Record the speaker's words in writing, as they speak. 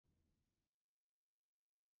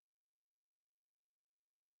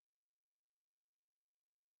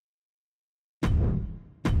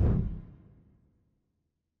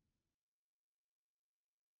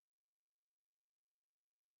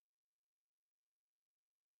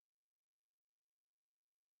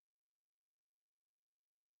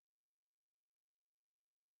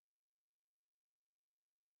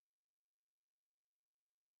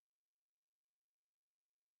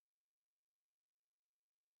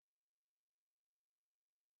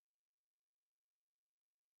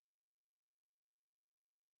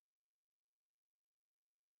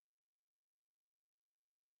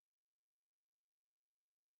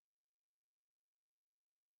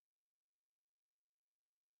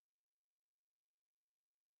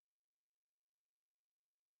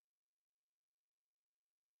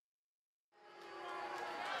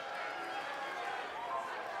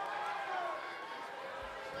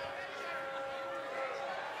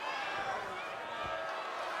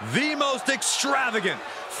the most extravagant,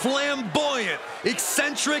 flamboyant,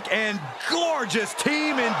 eccentric, and gorgeous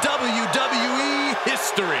team in WWE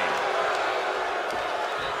history.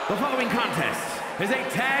 The following contest is a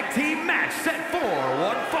tag team match set for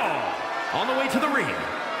one fall. On the way to the ring,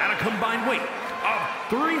 at a combined weight of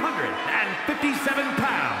 357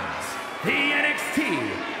 pounds, the NXT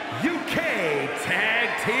UK Tag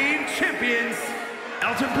Team Champions,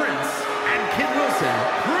 Elton Prince and Kid Wilson,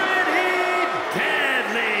 Pretty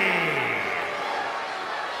Deadly.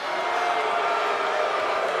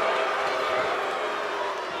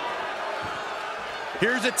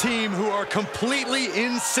 Here's a team who are completely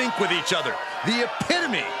in sync with each other. The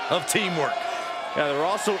epitome of teamwork. Yeah, they're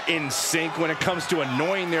also in sync when it comes to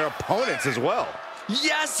annoying their opponents as well.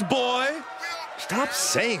 Yes, boy! Stop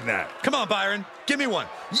saying that. Come on, Byron. Give me one.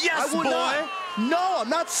 Yes, boy! Not. No, I'm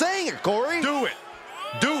not saying it, Corey. Do it.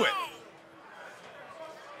 Do it.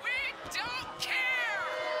 We don't care.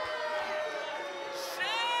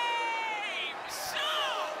 Shame. So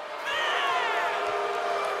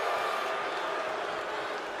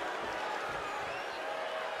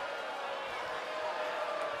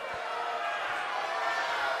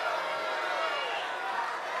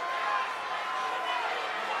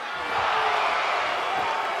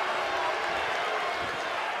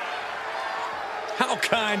How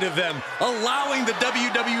kind of them, allowing the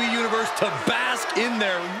WWE Universe to bask in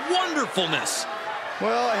their wonderfulness.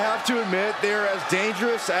 Well, I have to admit, they're as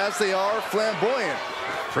dangerous as they are flamboyant.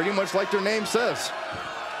 Pretty much like their name says.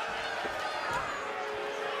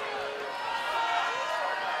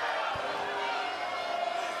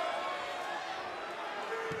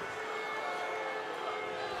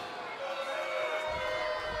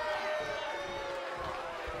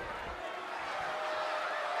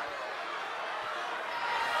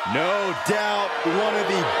 No doubt one of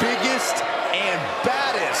the biggest and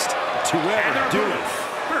baddest to ever do it.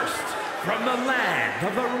 First, from the land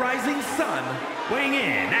of the rising sun, weighing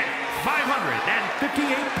in at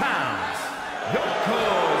 558 pounds,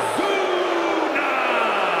 Yokozuna!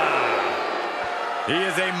 He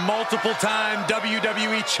is a multiple-time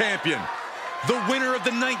WWE champion, the winner of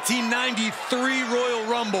the 1993 Royal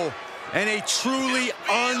Rumble, and a truly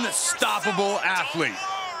unstoppable athlete.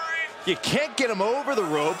 You can't get him over the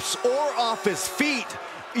ropes or off his feet.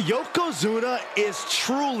 Yokozuna is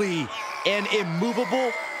truly an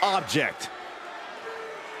immovable object.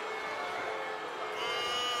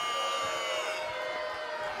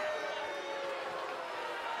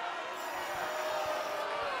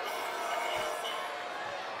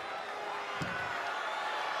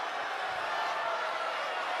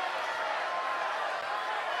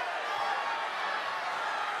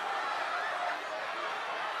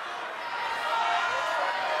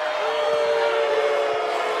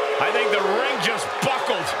 I think the ring just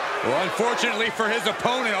buckled. Well, unfortunately for his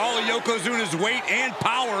opponent, all of Yokozuna's weight and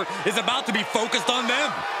power is about to be focused on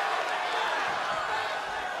them.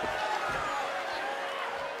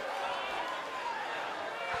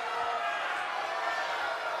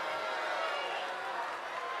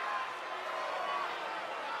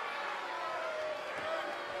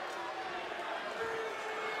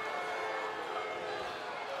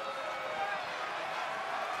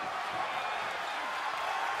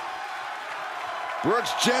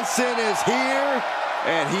 Brooks Jensen is here,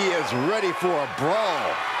 and he is ready for a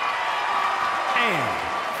brawl. And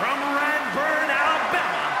from Radburn,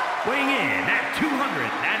 Alabama, weighing in at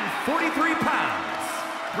 243 pounds,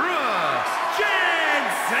 Brooks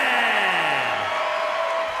Jensen!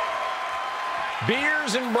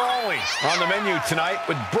 Beers and brawling on the menu tonight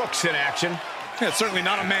with Brooks in action. Yeah, it's certainly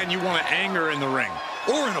not a man you want to anger in the ring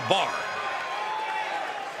or in a bar.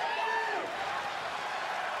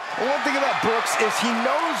 Well, one thing about Brooks is he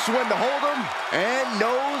knows when to hold him and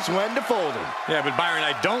knows when to fold him. Yeah, but Byron,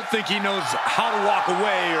 I don't think he knows how to walk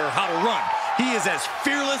away or how to run. He is as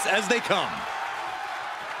fearless as they come.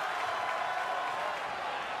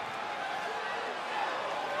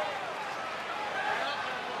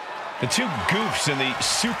 The two goofs in the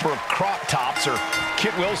super crop tops are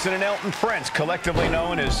Kit Wilson and Elton Prince, collectively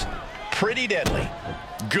known as Pretty Deadly.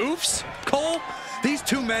 Goofs? Cole? These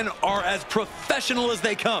two men are as professional as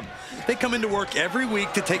they come. They come into work every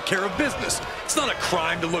week to take care of business. It's not a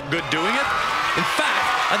crime to look good doing it. In fact,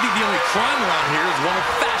 I think the only crime around here is one of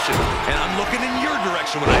fashion. And I'm looking in your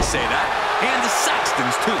direction when I say that. And the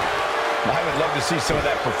Saxtons, too. Well, I would love to see some of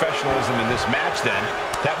that professionalism in this match, then.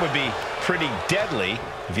 That would be pretty deadly,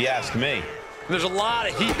 if you ask me. There's a lot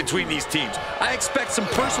of heat between these teams. I expect some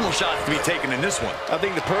personal shots to be taken in this one. I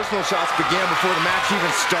think the personal shots began before the match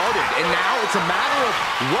even started, and now it's a matter of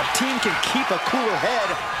what team can keep a cooler head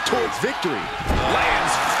towards victory.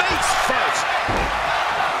 Lands face first.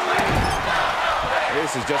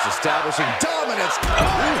 this is just establishing dominance.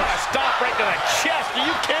 Oh, stop right to the chest. Are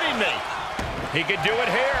you kidding me? He could do it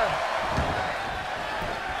here.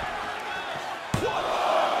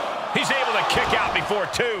 He's able to kick out before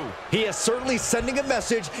 2. He is certainly sending a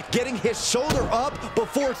message, getting his shoulder up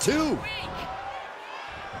before 2.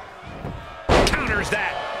 Counters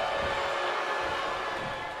that.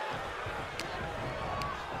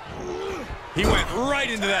 He went right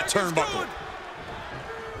into that turnbuckle.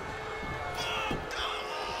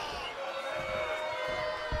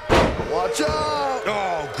 Watch out!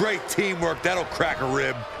 Oh, great teamwork. That'll crack a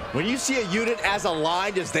rib. When you see a unit as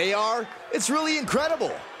aligned as they are, it's really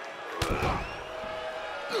incredible.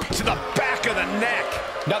 To the back of the neck.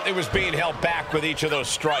 Nothing was being held back with each of those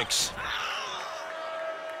strikes.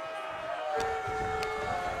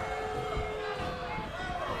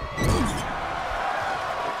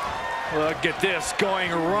 Look at this,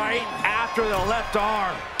 going right after the left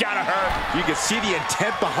arm. Gotta hurt. You can see the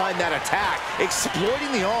intent behind that attack.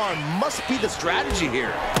 Exploiting the arm must be the strategy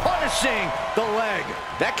here. Punishing the leg.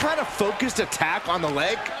 That kind of focused attack on the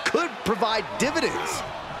leg could provide dividends.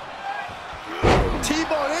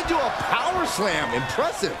 T-bone into a power slam.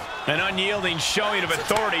 Impressive. An unyielding showing of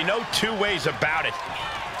authority. No two ways about it.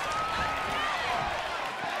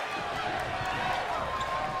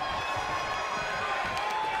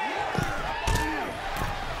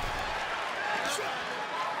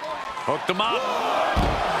 Hooked him up.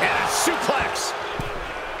 And a suplex.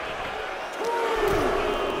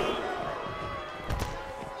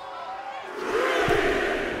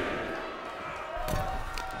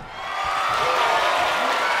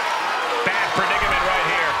 Bad predicament right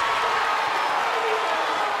here.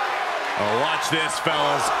 Oh, watch this,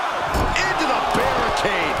 fellas. Into the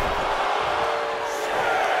barricade.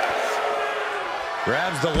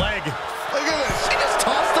 Grabs the leg. Look at this. He just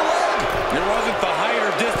tossed the leg. It wasn't the height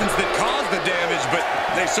or distance that caused the damage, but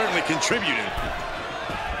they certainly contributed.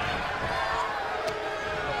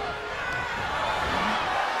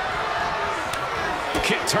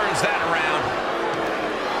 Kit turns that around.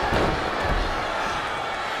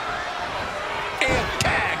 And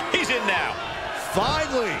tag. He's in now.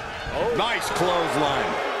 Finally. Oh. Nice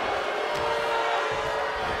clothesline.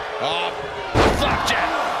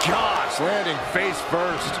 Flapjack. Gosh, landing face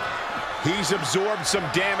first. He's absorbed some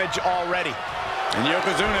damage already. And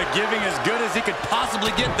Yokozuna giving as good as he could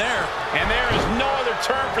possibly get there. And there is no other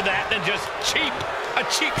term for that than just cheap. A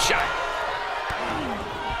cheap shot.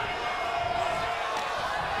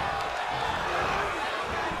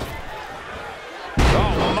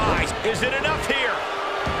 Oh, my. Is it enough here?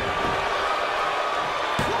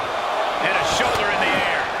 And a shoulder in the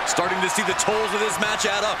air. Starting to see the tolls of this match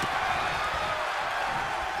add up.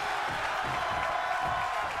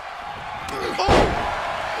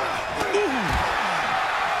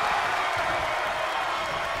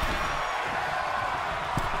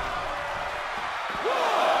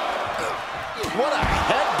 What a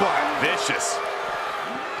headbutt. Vicious.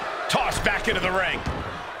 Tossed back into the ring.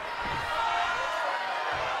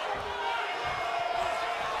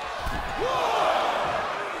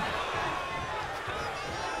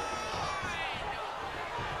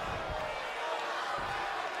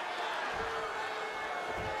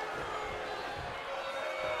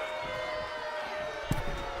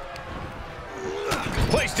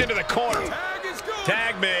 Placed into the corner.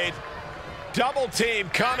 Tag made. Double team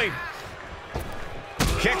coming.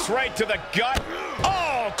 Kicks right to the gut.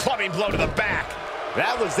 Oh, clubbing blow to the back.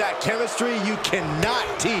 That was that chemistry you cannot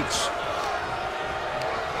teach.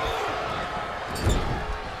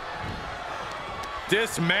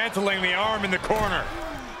 Dismantling the arm in the corner.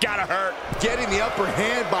 Gotta hurt. Getting the upper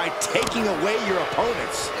hand by taking away your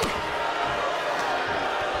opponents.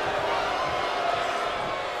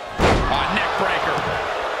 Neck breaker.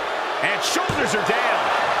 And shoulders are down.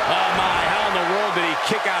 Oh, my. How in the world did he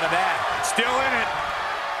kick out of that? Still in it.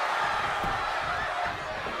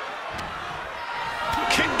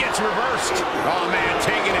 Kick gets reversed. Oh, man,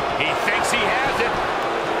 taking it. He thinks he has it.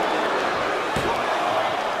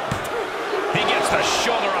 He gets the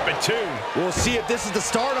shoulder up at 2. We'll see if this is the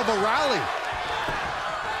start of a rally.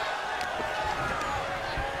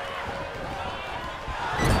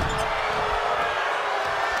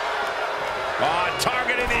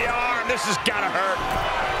 Targeting the arm. This has got to hurt.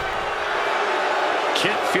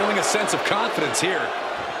 Kit feeling a sense of confidence here.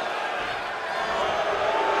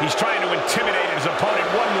 He's trying to intimidate his opponent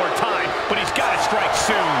one more time, but he's got to strike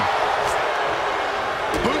soon.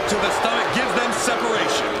 Boot to the stomach gives them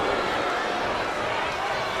separation.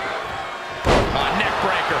 Neck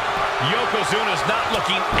breaker. Yokozuna's not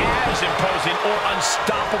looking as imposing or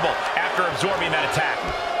unstoppable after absorbing that attack.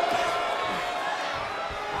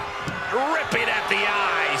 Ripping at the eye.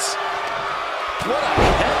 What a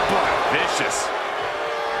headbutt. Vicious.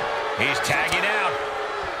 He's tagging out.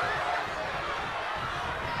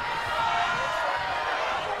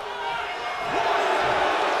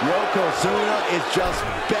 Yokozuna is just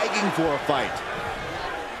begging for a fight.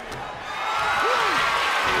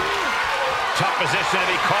 Tough position to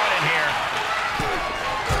be caught in here.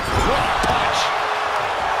 What a punch.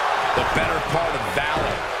 The better part of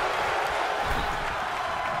valor.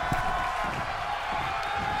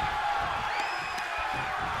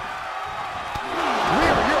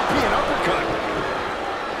 Rear European uppercut.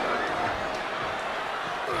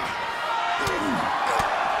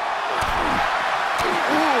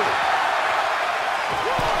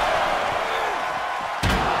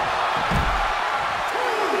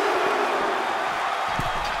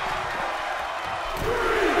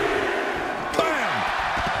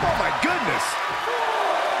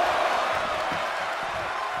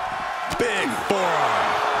 Big forearm.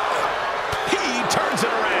 He turns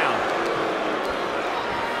it around.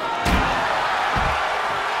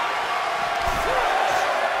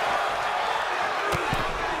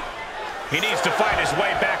 He needs to fight his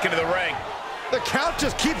way back into the ring. The count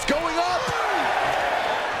just keeps going up.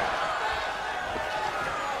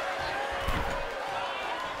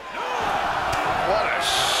 What a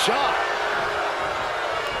shot.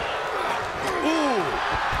 Ooh.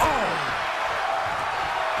 Oh.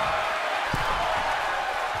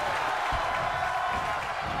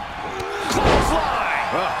 Clothesline.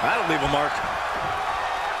 Oh, that'll leave a mark.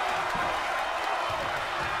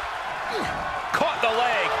 Caught the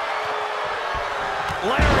leg.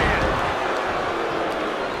 Lariat.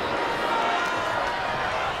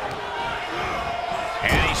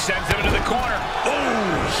 And he sends him into the corner.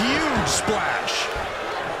 Oh, huge splash.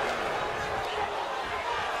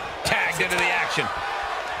 Tagged into the action.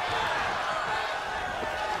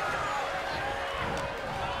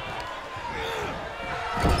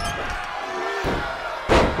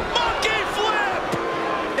 Monkey flip!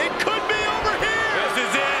 It could be over here! This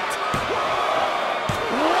is it!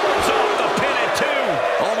 Wards off the pin at 2.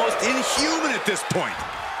 Almost inhuman at this point.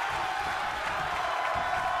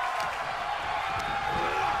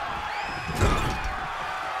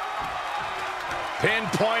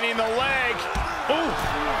 Pinpointing the leg. Ooh.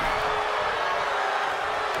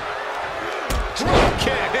 Drop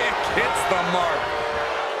kick. Hits the mark.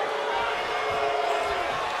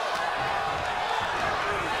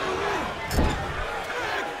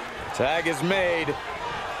 Tag is made.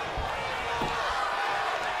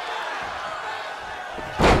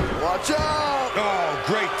 Watch out. Oh,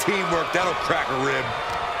 great teamwork. That'll crack a rib.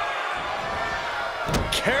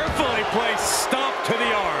 Carefully placed stomp to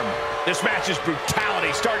the arm. This match's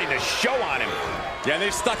brutality starting to show on him. Yeah,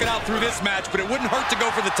 they've stuck it out through this match, but it wouldn't hurt to go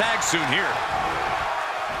for the tag soon here.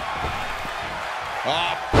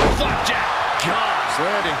 Flapjack. Gosh,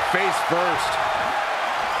 landing face first.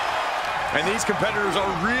 And these competitors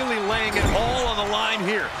are really laying it all on the line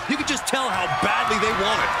here. You can just tell how badly they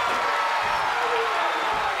want it.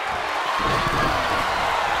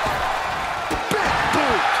 Big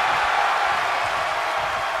boot.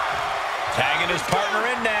 Tagging his partner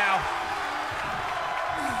in now.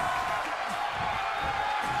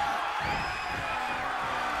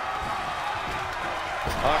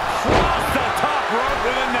 Across the top rope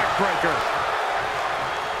with a neck breaker.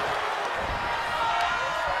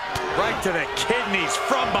 Right to the kidneys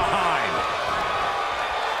from behind.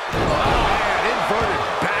 Oh, man, inverted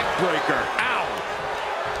backbreaker. Ow.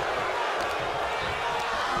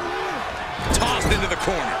 Tossed into the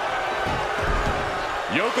corner.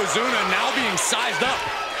 Yokozuna now being sized up.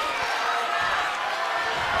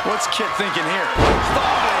 What's Kit thinking here?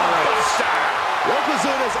 Buster.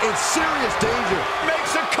 Yokozuna's in serious danger.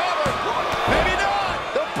 Makes a cover. Maybe not.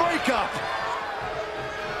 The breakup.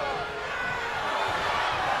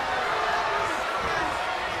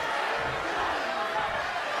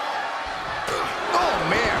 Oh,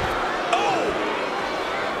 man.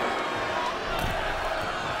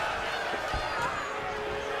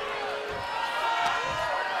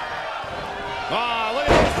 Ah, look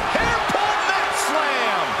at this. Hair-pull neck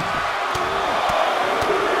slam.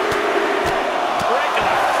 Right to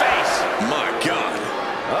the face. My God.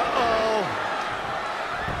 Uh-oh.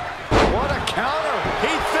 What a counter.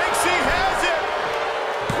 He thinks he has it.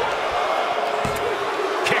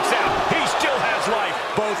 Kicks out. He still has life.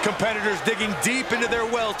 Both competitors digging deep into their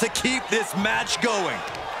well to keep this match going.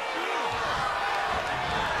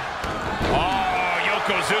 Oh,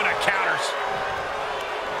 Yokozuna counters.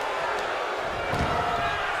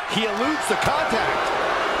 He eludes the contact.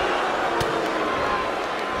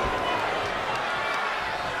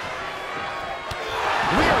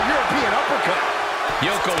 Rear European uppercut.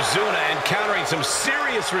 Yokozuna encountering some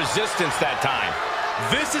serious resistance that time.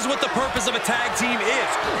 This is what the purpose of a tag team is.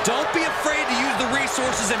 Don't be afraid to use the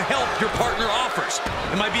resources and help your partner offers.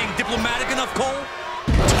 Am I being diplomatic enough, Cole?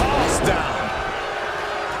 Toss down.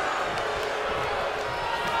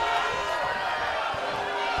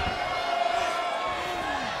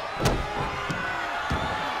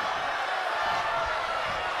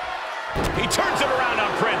 He turns it around on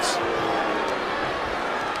Prince.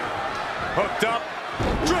 Hooked up.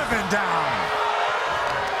 Driven down.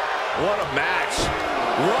 What a match.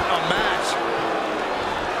 What a match.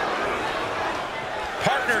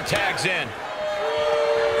 Partner tags in.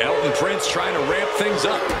 Elton Prince trying to ramp things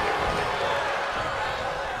up.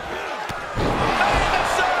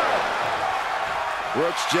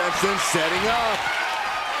 Brooks Jensen setting up.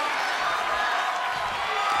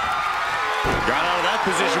 Got out of that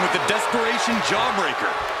position with the desperation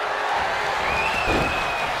jawbreaker.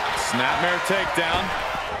 Snapmare takedown.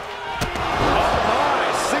 Oh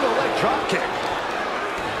my, single leg drop kick.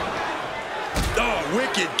 Oh,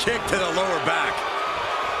 wicked kick to the lower back.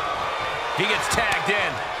 He gets tagged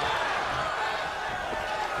in.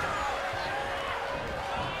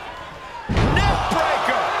 Neck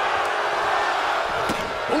breaker.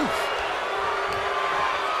 Oof.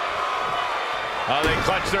 Oh, they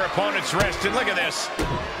clutch their opponent's wrist, and look at this.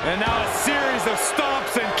 And now a series of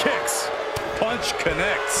stomps and kicks. Punch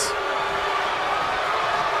connects.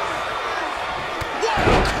 What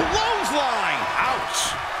a clothesline!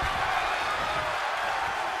 Ouch!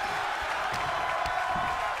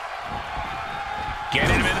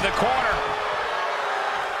 Getting him into the corner.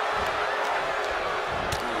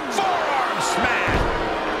 Forearm smash.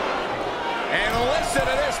 And listen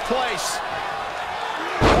to this place.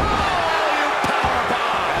 Oh, you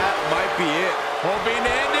powerbomb. That might be it. Hoping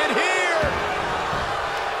to end it here.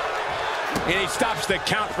 And he stops the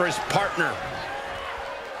count for his partner.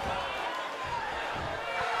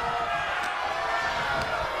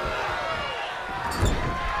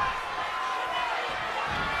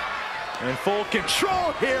 In full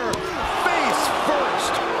control here. Face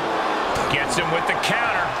first. Gets him with the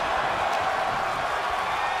counter.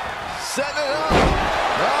 Setting it up.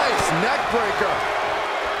 Nice neck breaker.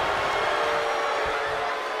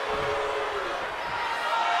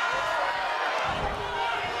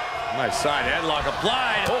 Nice side headlock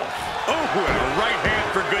applied. Oh, and a right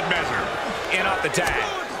hand for good measure. In off the tag.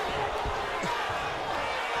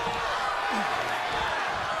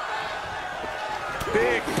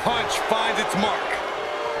 Big punch finds its mark.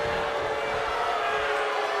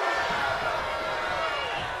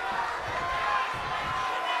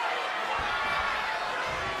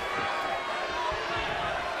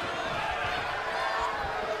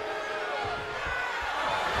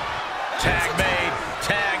 Tag made.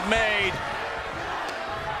 Tag made.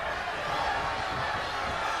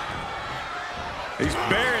 He's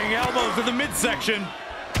burying elbows in the midsection.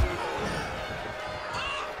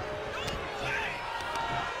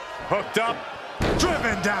 Hooked up.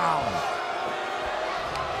 Driven down.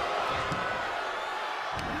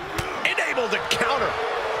 Enabled to counter.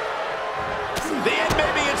 The end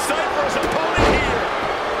may be in sight for his opponent here.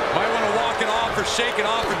 Might want to walk it off or shake it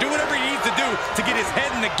off or do whatever he needs to do to get his head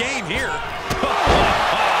in the game here.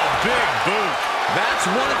 Oh, big boot. That's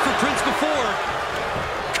won it for Prince before.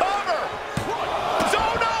 Cover.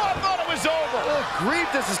 Oh, no, I thought it was over. Oh, grief,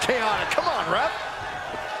 this is chaotic. Come on, ref.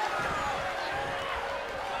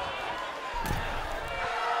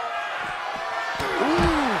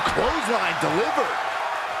 Ooh, clothesline delivered.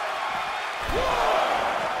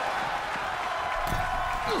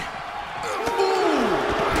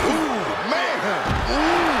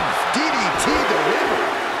 DDT delivered.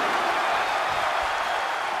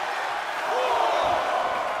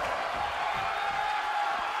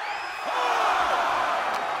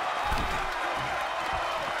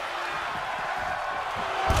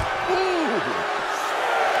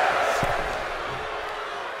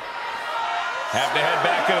 Have to head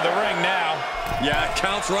back into the ring now. Yeah,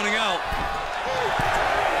 count's running out.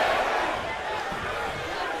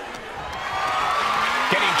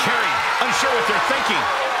 Getting carried. Unsure what they're thinking.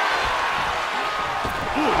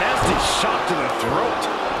 Ooh, nasty shot to the throat.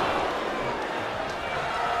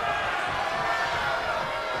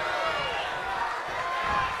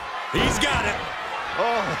 He's got it.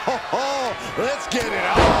 Oh, let's get it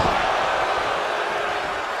on.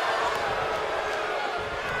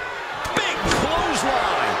 Big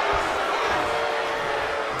clothesline.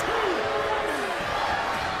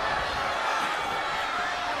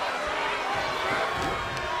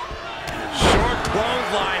 Short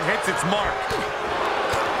clothesline hits its mark.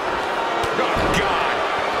 Oh, God.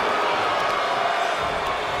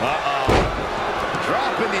 Uh-oh.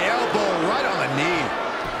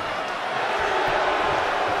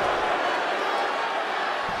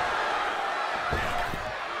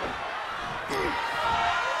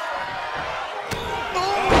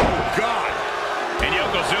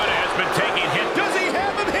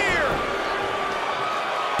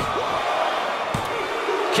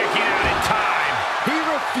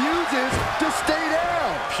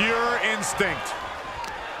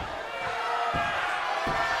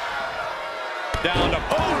 Down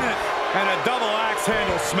opponent and a double axe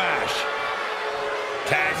handle smash.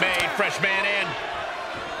 Tag made, fresh man in.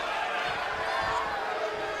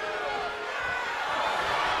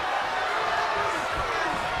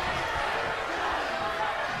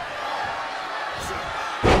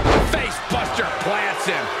 Face buster plants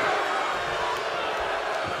him.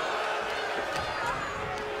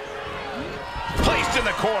 Placed in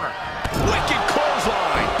the corner. Wicked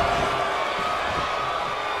clothesline.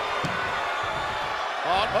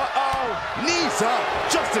 Uh-oh. Knees up,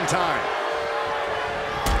 just in time.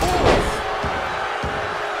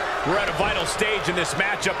 We're at a vital stage in this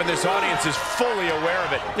matchup, and this audience is fully aware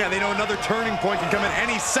of it. Yeah, they know another turning point can come at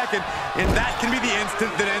any second, and that can be the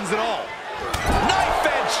instant that ends it all. Knife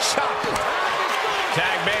edge chop.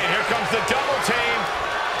 Tag made. Here comes the double team.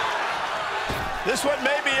 This one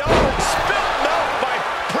may be over. Spilt milk by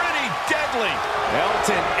Pretty Deadly.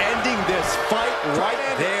 Elton ending this fight right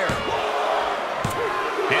there.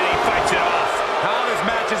 And he fights it off. How this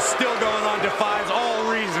match is still going on defies all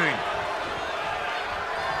reasoning.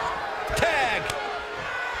 Tag.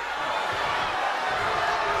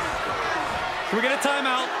 Can we get a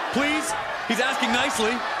timeout, please? He's asking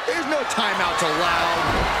nicely. There's no timeouts allowed.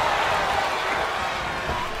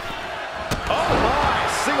 Oh my,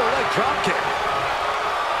 single leg drop kick.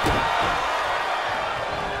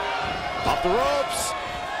 Off the ropes.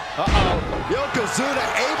 Uh-oh. Yokozuna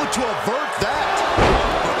able to avert that.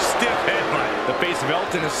 Stiff headbutt. The face of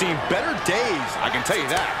Elton has seen better days, I can tell you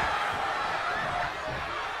that.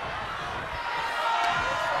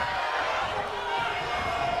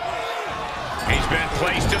 He's been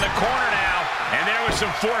placed in the corner now, and there was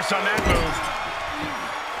some force on that move.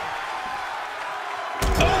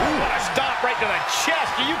 Oh, what a stop right to the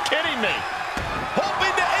chest. Are you kidding me?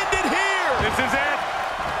 Hoping to end it here. This is it.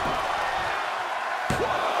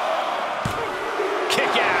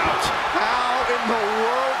 Kick out. How in the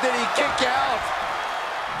world did he kick out?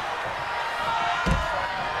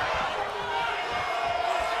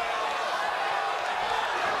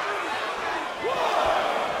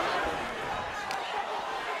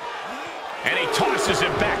 And he tosses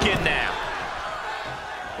him back in now.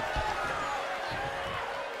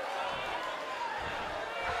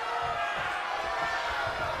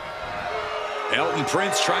 Elton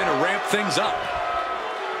Prince trying to ramp things up.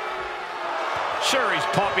 Sure, he's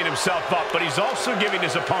pumping himself up, but he's also giving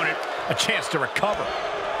his opponent a chance to recover.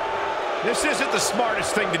 This isn't the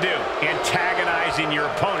smartest thing to do, antagonizing your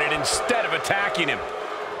opponent instead of attacking him.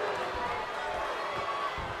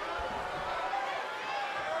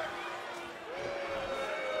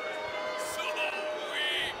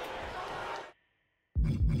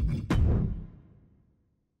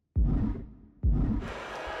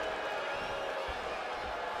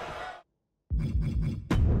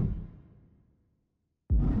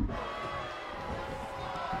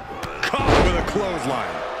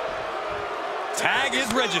 Clothesline. Tag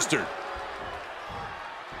is registered.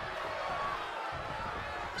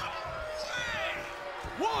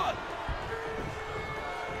 One.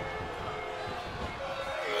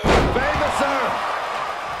 Vegas,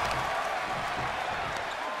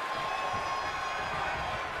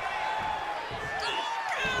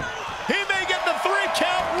 He may get the 3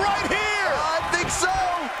 count right here. I think so.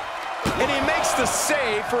 And he makes the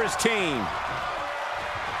save for his team.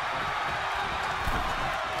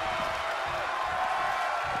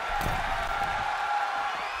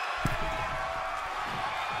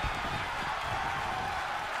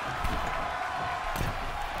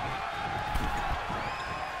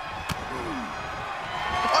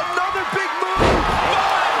 Another big move.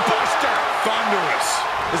 Buster. Thunderous.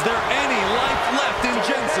 Is there any life left in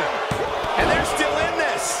Jensen? And they're still in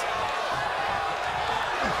this.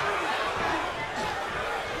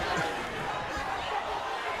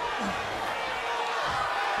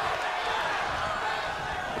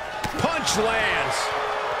 Punch lands.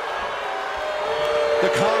 The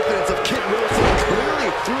confidence of Kit Wilson clearly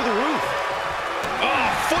through the roof. Oh,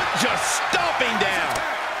 foot just stomping down.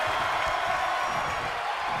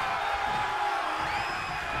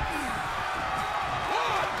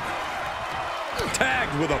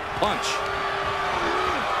 Tagged with a punch.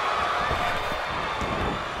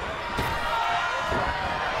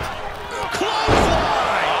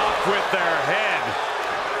 Clothesline. Off with their head.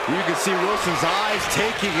 You can see Wilson's eyes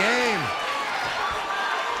taking aim.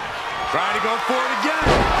 Trying to go for it again.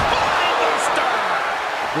 Buster.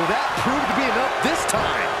 Will that prove to be enough this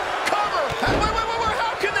time? Cover. Wait.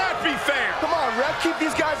 How can that be fair? Come on, ref, keep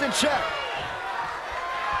these guys in check.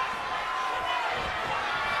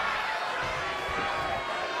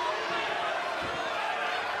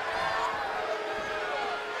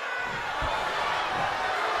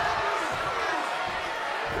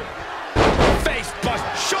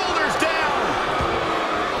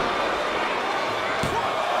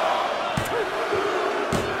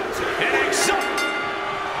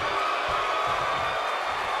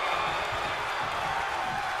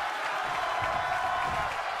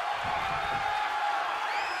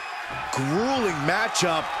 grueling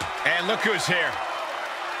matchup. And look who's here.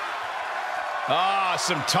 Ah,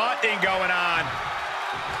 some taunting going on.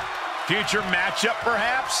 Future matchup,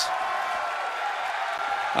 perhaps?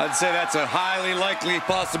 I'd say that's a highly likely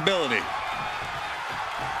possibility.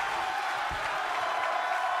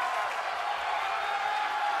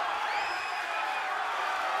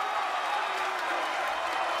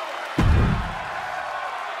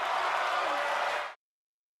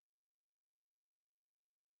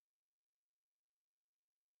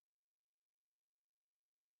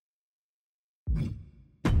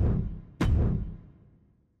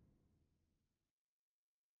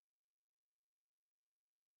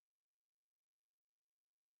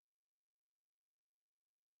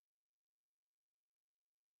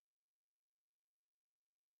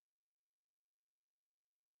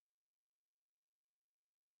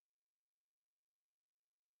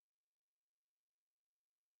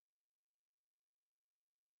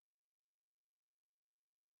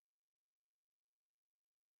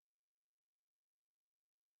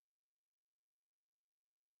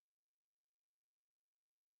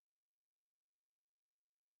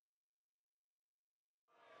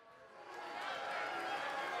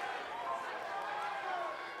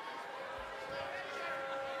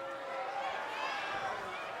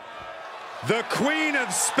 The Queen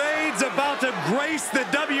of Spades about to grace the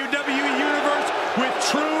WWE Universe with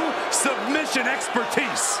true submission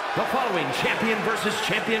expertise. The following champion versus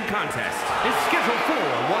champion contest is scheduled for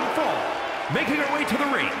one fall. Making her way to the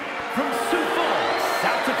ring from Sioux Falls,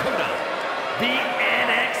 South Dakota, the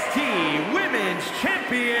NXT Women's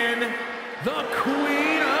Champion, the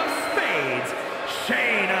Queen of Spades,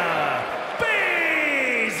 Shayna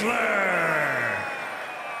Baszler.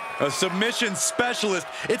 A submission specialist.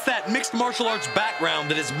 It's that mixed martial arts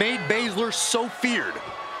background that has made Baszler so feared.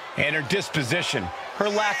 And her disposition, her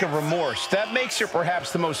lack of remorse, that makes her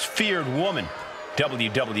perhaps the most feared woman,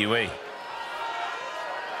 WWE.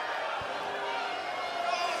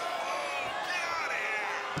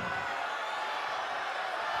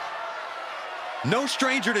 No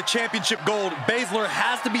stranger to championship gold, Baszler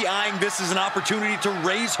has to be eyeing this as an opportunity to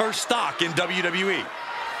raise her stock in WWE.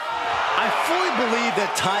 I fully believe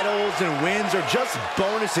that titles and wins are just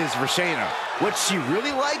bonuses for Shayna. What she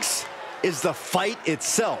really likes is the fight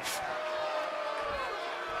itself.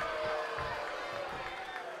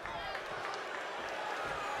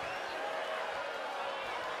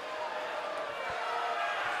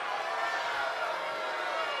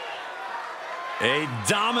 A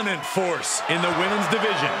dominant force in the women's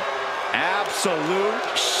division.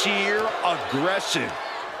 Absolute sheer aggression.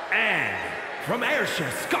 And from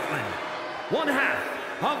Ayrshire, Scotland, one half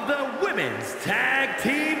of the Women's Tag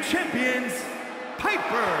Team Champions,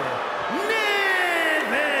 Piper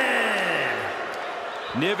Niven.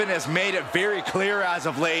 Niven has made it very clear as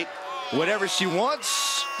of late, whatever she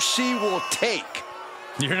wants, she will take.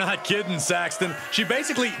 You're not kidding, Saxton. She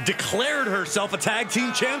basically declared herself a tag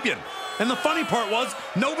team champion. And the funny part was,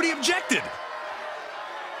 nobody objected.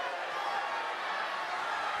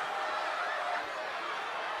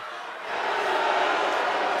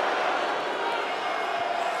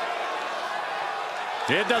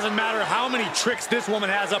 It doesn't matter how many tricks this woman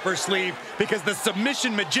has up her sleeve, because the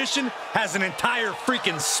submission magician has an entire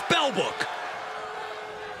freaking spell book.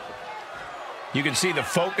 You can see the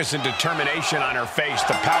focus and determination on her face.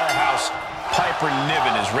 The powerhouse Piper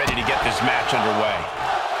Niven is ready to get this match underway.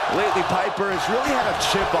 Lately, Piper has really had a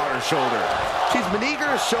chip on her shoulder. She's been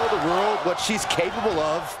eager to show the world what she's capable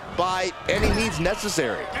of by any means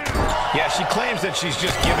necessary. Yeah, she claims that she's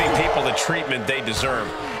just giving people the treatment they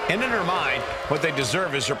deserve. And in her mind, what they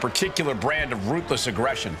deserve is her particular brand of ruthless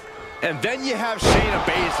aggression. And then you have Shayna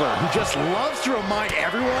Baszler, who just loves to remind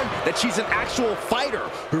everyone that she's an actual fighter,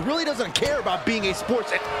 who really doesn't care about being a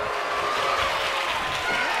sports...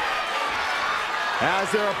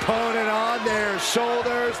 Has their opponent on their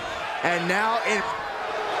shoulders, and now in...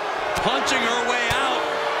 Punching her way out,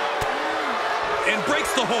 and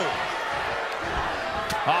breaks the hold.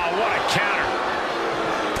 Oh, what a counter.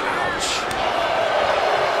 Ouch.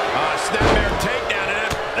 Snap air takedown, and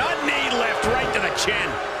a knee left right to the chin.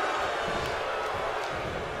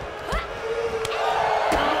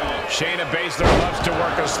 Shayna Baszler loves to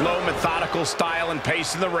work a slow, methodical style and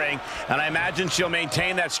pace in the ring, and I imagine she'll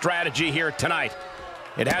maintain that strategy here tonight.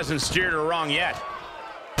 It hasn't steered her wrong yet.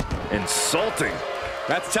 Insulting.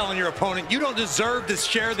 That's telling your opponent, you don't deserve to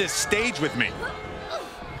share this stage with me.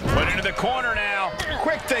 Put into the corner now.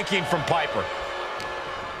 Quick thinking from Piper.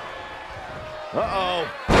 Uh-oh.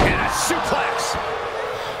 And a suplex.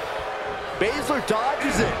 Baszler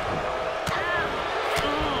dodges it.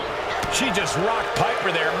 She just rocked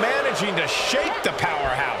Piper there, managing to shake the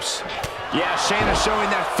powerhouse. Yeah, Shayna showing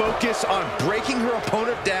that focus on breaking her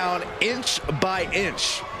opponent down inch by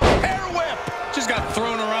inch. Hair whip! Just got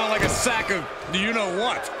thrown around like a sack of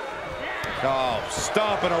you-know-what. Oh,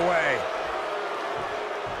 stomping away.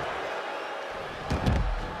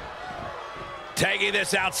 Taking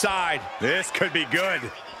this outside. This could be good.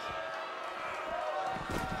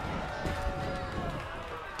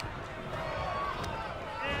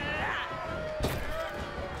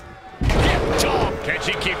 Can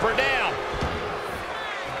she keep her down?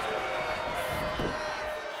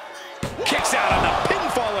 Kicks out on the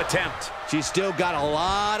pinfall attempt. She's still got a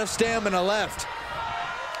lot of stamina left.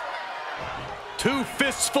 2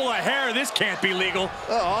 fists full of hair. This can't be legal.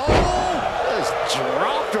 Oh, just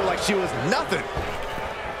dropped her like she was nothing.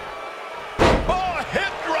 Oh,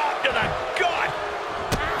 hip drop to the gut.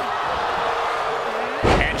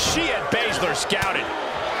 And she had Baszler scouted.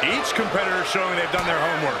 Each competitor showing they've done their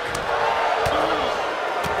homework.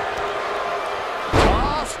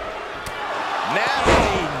 Toss.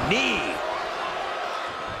 Nasty knee.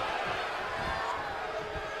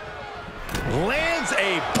 Lands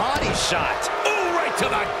a body shot. Ooh, right to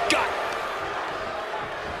the gut.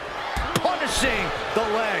 Punishing the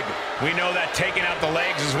leg. We know that taking out the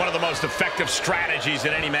legs is one of the most effective strategies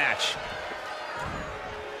in any match.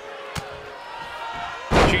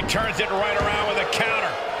 She turns it right around with a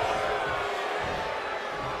counter.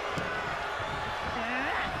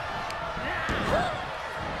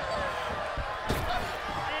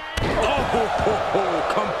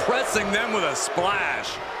 Compressing them with a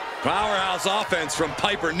splash. Powerhouse offense from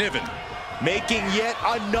Piper Niven. Making yet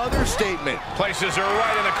another statement. Places her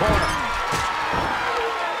right in the corner.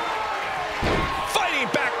 Fighting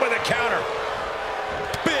back with a counter.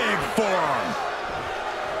 Big forearm.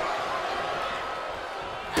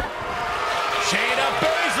 Shayna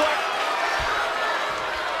Baszler.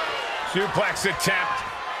 Suplex attempt.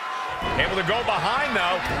 Able to go behind,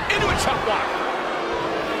 though. Into a chop block.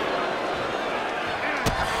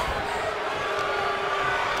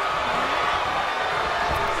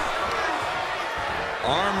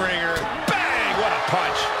 Arm wringer. Bang! What a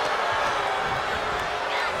punch.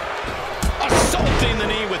 Assaulting the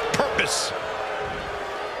knee with purpose.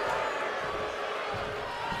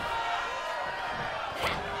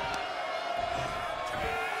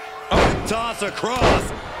 Oh, toss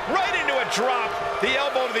across. Right into a drop. The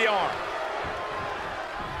elbow to the arm.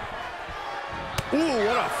 Ooh,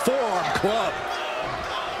 what a forearm club.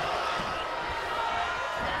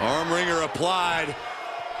 Arm wringer applied.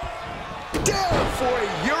 Down for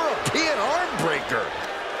a European arm breaker.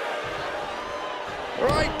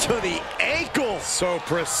 Right to the ankle. So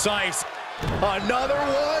precise. Another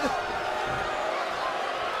one.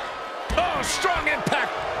 Oh, strong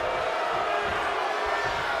impact.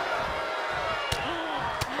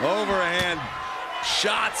 Overhand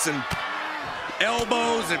shots and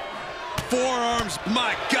elbows and forearms.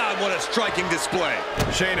 My God, what a striking display.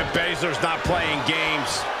 Shayna Baszler's not playing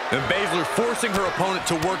games. And Baszler forcing her opponent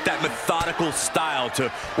to work that methodical style,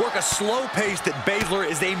 to work a slow pace that Baszler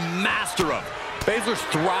is a master of. Baszler's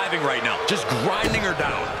thriving right now, just grinding her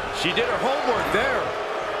down. She did her homework there.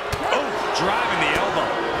 Oh, driving the elbow.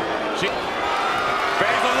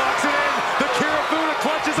 Baszler locks it in. The Kirifuda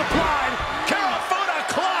clutch is applied. Kirifuda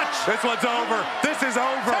clutch. This one's over. This is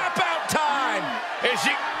over. Tap out time. Is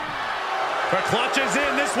she? The clutch is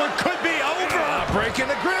in. This one could be over.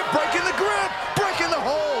 Breaking the grip, breaking the grip, breaking the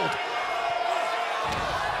hold.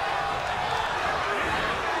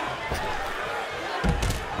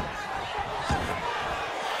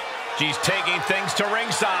 She's taking things to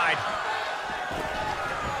ringside.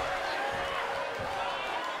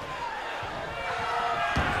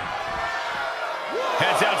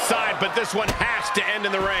 Heads outside, but this one has to end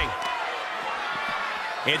in the ring.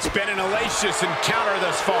 It's been an hellacious encounter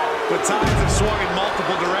thus far. The tides have swung in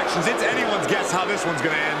multiple directions. It's anyone's guess how this one's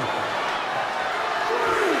going to end.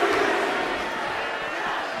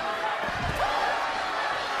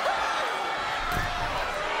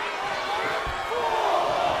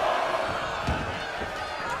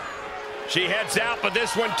 She heads out, but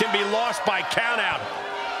this one can be lost by countout.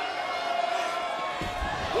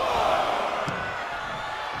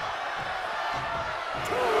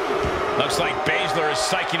 Looks like Baszler is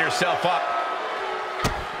psyching herself up.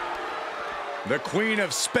 The Queen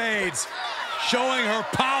of Spades showing her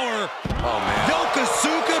power. Oh, man.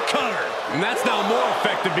 Yokosuka cutter. And that's now more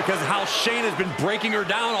effective because of how Shane has been breaking her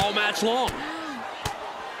down all match long.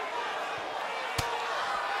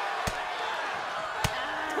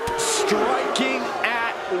 Striking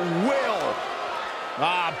at will.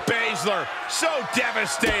 Ah, Baszler, so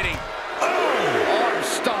devastating. Oh,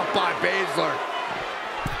 Another stomp by Baszler.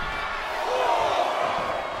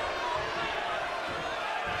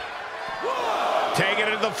 Taking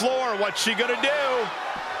it to the floor. What's she gonna do?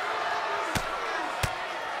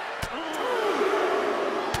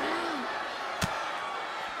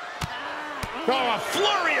 Oh, a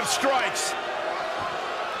flurry of strikes.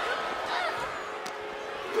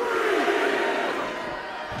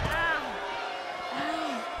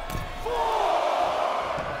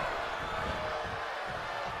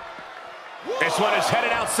 This one is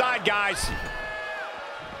headed outside, guys.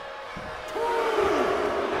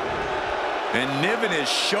 And Niven is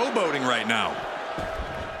showboating right now.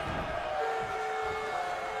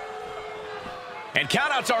 And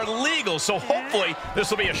countouts are legal, so hopefully this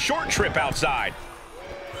will be a short trip outside.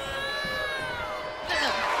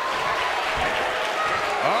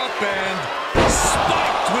 Up and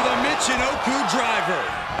spiked with a Michinoku driver.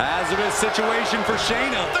 Hazardous situation for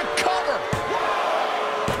Shayna. The cover.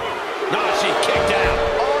 No, she kicked out.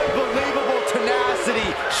 Unbelievable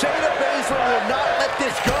tenacity. Shayna Baszler will not let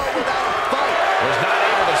this go without a fight. Was not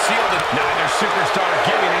able to seal the... Neither superstar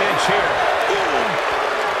giving an inch here.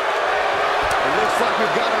 It looks like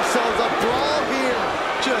we've got ourselves a brawl here.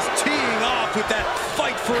 Just teeing off with that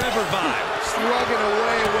fight forever vibe. Slugging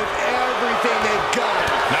away with everything they've got.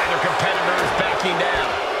 Neither competitor is backing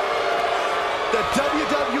down. The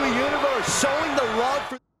WWE Universe showing the love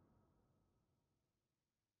for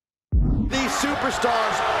these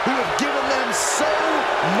superstars who have given them so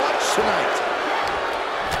much tonight.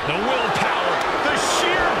 The willpower, the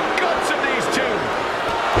sheer guts of these two.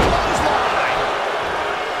 Clothesline.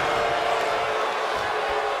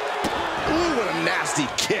 Ooh, what a nasty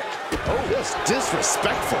kick. Oh, just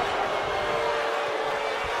disrespectful.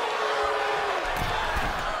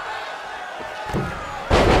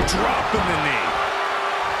 Dropping the knee.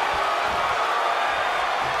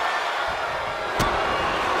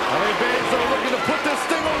 Baszler looking to put this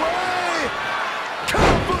thing away.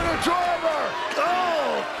 Karafuda driver.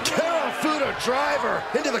 Oh, Karafuda driver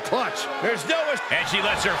into the clutch. There's no... And she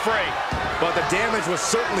lets her free. But the damage was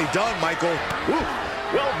certainly done, Michael. Ooh,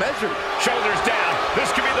 well measured. Shoulders down. This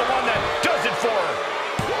could be the one that does it for her.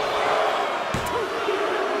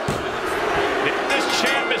 This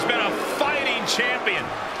champ has been a fighting champion.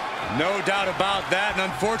 No doubt about that, and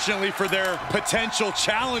unfortunately for their potential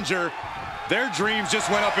challenger, their dreams just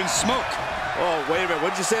went up in smoke. Oh, wait a minute. What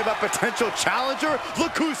did you say about potential challenger?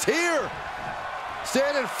 Look who's here.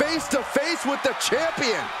 Standing face to face with the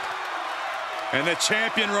champion. And the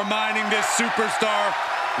champion reminding this superstar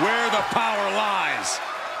where the power lies.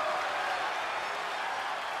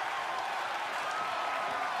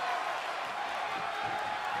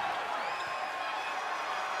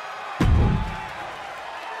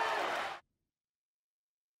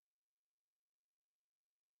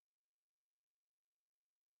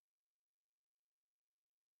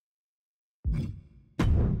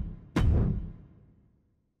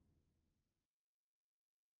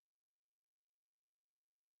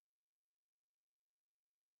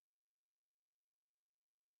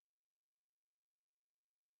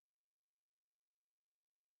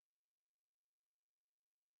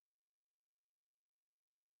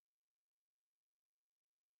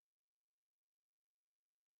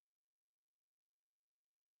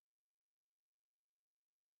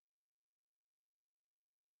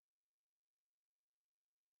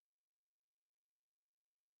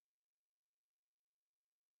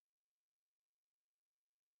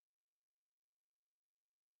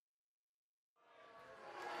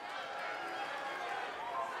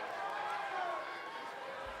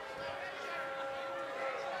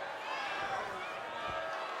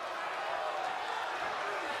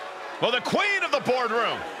 Well, the queen of the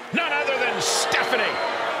boardroom, none other than Stephanie.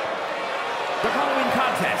 The following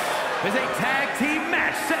contest is a tag team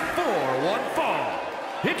match set for one fall.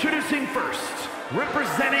 Introducing first,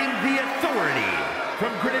 representing the Authority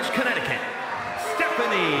from Greenwich, Connecticut,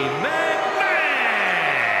 Stephanie McMahon.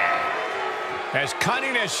 As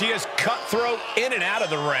cunning as she is, cutthroat in and out of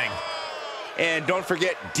the ring. And don't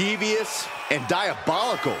forget, devious and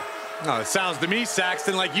diabolical. Oh, it sounds to me,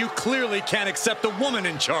 Saxton, like you clearly can't accept a woman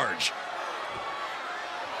in charge.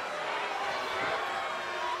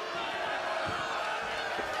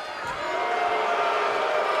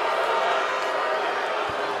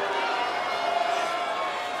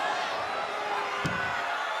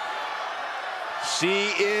 She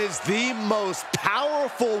is the most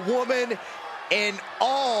powerful woman in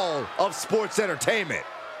all of sports entertainment.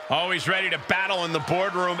 Always ready to battle in the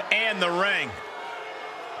boardroom and the ring.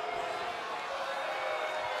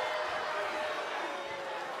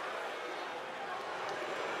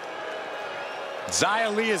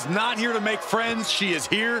 Xia Li is not here to make friends. She is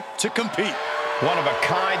here to compete. One of a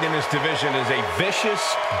kind in this division is a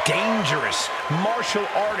vicious, dangerous martial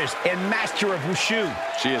artist and master of wushu.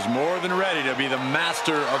 She is more than ready to be the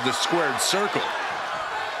master of the squared circle.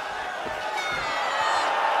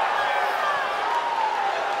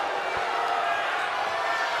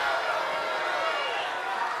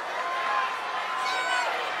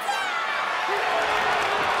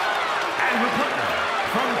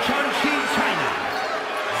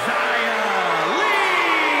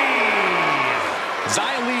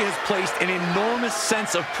 Placed an enormous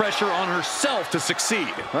sense of pressure on herself to succeed.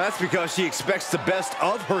 Well, that's because she expects the best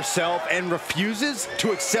of herself and refuses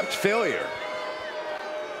to accept failure.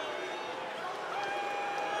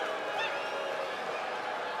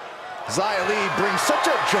 Xia Li brings such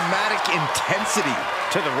a dramatic intensity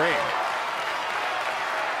to the ring.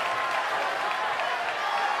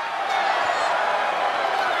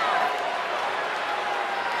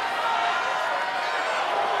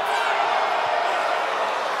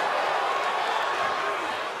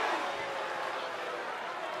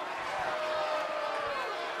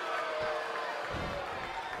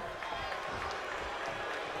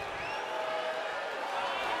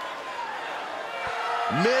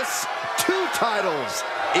 Miss Two Titles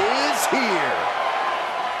is here.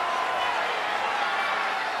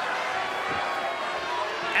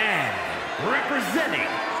 And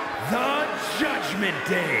representing the Judgment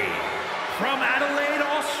Day, from Adelaide,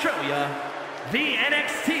 Australia, the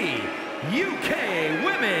NXT UK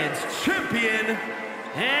Women's Champion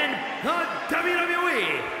and the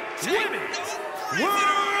WWE Women's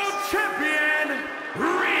World Champion,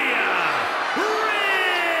 Rhea Ripley.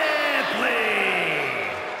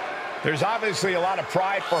 There's obviously a lot of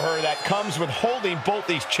pride for her that comes with holding both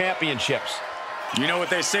these championships. You know what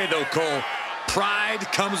they say, though, Cole? Pride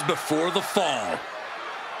comes before the fall.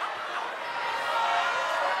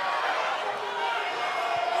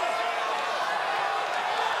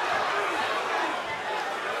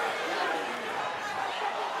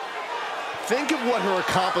 Think of what her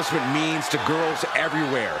accomplishment means to girls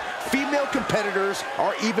everywhere. Female competitors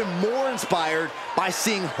are even more inspired by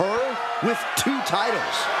seeing her with 2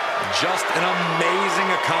 titles. Just an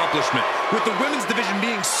amazing accomplishment. With the women's division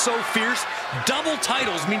being so fierce, double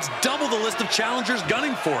titles means double the list of challengers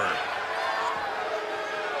gunning for her.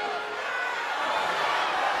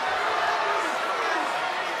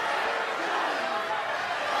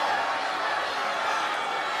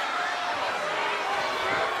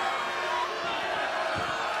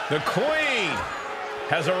 The Queen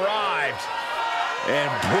has arrived.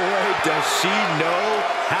 And boy, does she know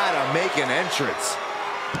how to make an entrance.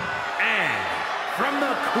 And from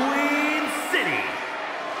the Queen City,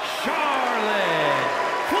 Charlotte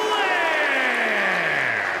Flair.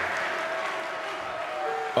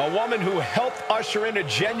 A woman who helped usher in a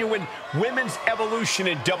genuine women's evolution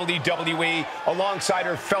in WWE alongside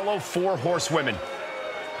her fellow 4 horsewomen.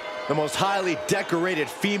 The most highly decorated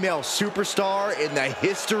female superstar in the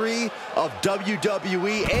history of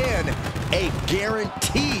WWE and a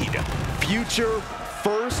guaranteed future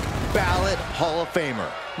first ballot Hall of Famer.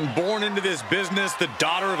 Born into this business, the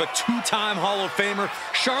daughter of a 2-time Hall of Famer,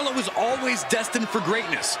 Charlotte was always destined for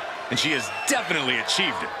greatness, and she has definitely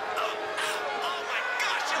achieved it.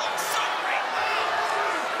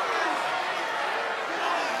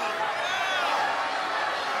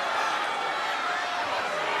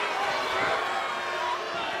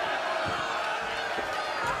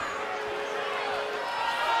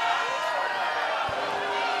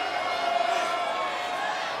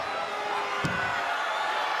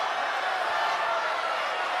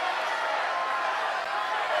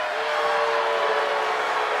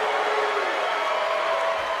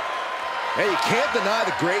 Hey, you can't deny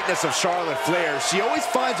the greatness of Charlotte Flair. She always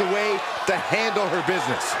finds a way to handle her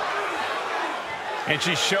business. And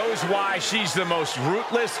she shows why she's the most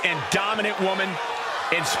ruthless and dominant woman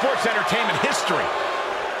in sports entertainment history.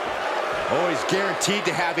 Always guaranteed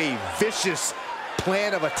to have a vicious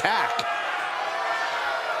plan of attack.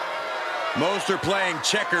 Most are playing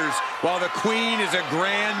checkers, while the Queen is a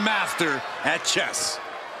grand master at chess.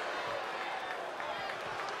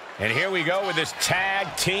 And here we go with this tag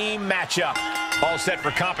team matchup. All set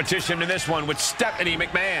for competition in this one with Stephanie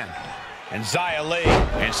McMahon and Xia Li.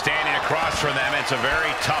 And standing across from them, it's a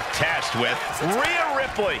very tough test with Rhea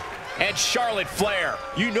Ripley and Charlotte Flair.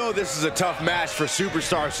 You know this is a tough match for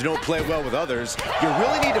superstars who don't play well with others. You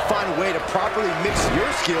really need to find a way to properly mix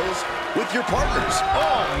your skills with your partners.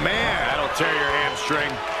 Oh, man, that'll tear your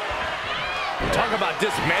hamstring. Talk about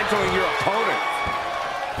dismantling your opponent.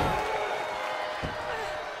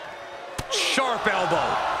 Sharp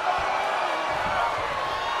elbow.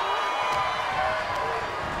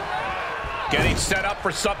 Getting set up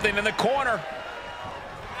for something in the corner.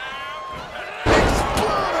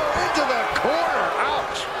 Exploder into the corner.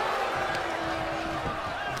 Ouch.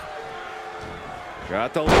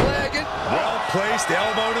 Got the leg in. Well-placed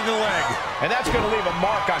elbow to the leg. And that's going to leave a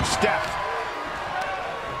mark on Steph.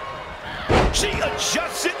 She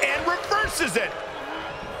adjusts it and reverses it.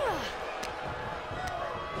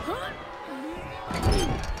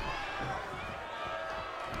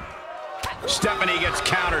 Stephanie gets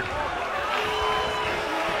countered.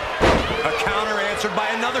 A counter answered by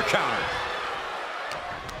another counter.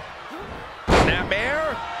 Snap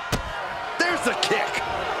air. There's the kick.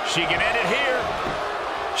 She can end it here.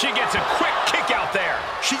 She gets a quick kick out there.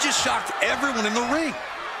 She just shocked everyone in the ring.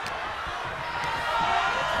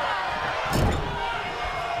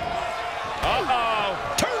 Uh-oh.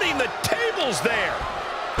 Turning the tables there.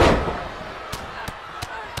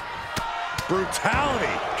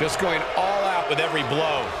 Brutality. Just going all out with every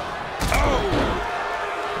blow. Oh!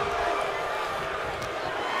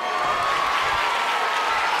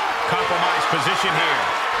 Compromised position here.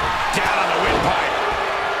 Down on the windpipe.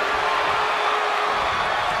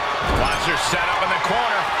 Watch her set up in the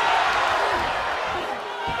corner.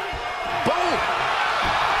 Boom!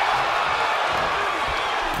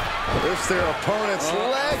 Lifts their opponent's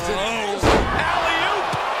legs and Alley-oop!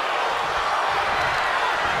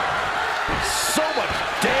 so much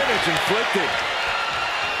damage inflicted.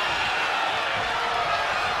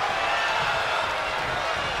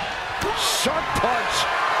 Sharp punch.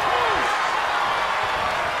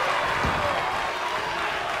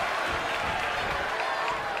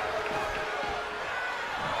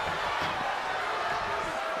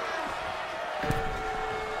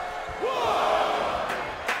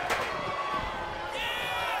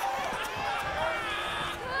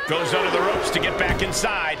 Goes under the ropes to get back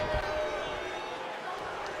inside.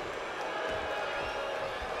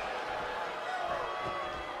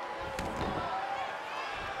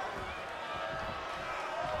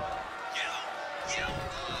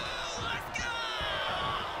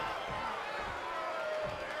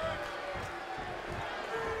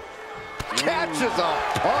 Catches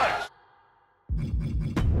a punch.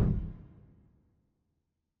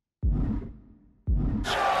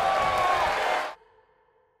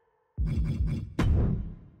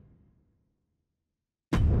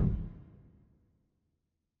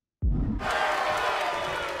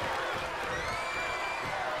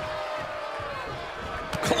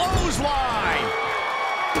 Clothesline!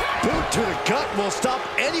 Boot to the gut will stop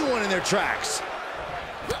anyone in their tracks.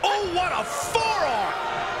 Oh, what a forearm!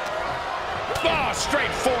 Oh,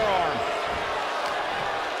 straight forearm.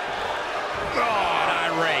 Oh, an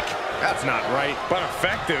eye rake. That's not right, but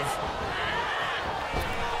effective.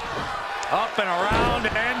 Up and around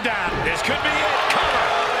and down. This could be it. Cover.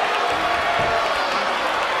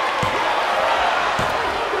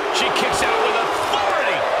 She kicks out with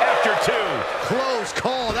authority after two. Close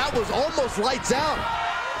call. That was almost lights out.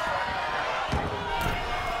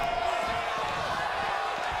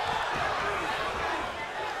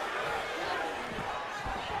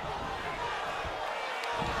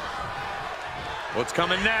 What's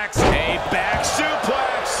coming next? A back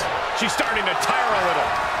suplex. She's starting to tire a little.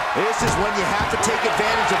 This is when you have to take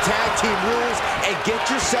advantage of tag team rules and get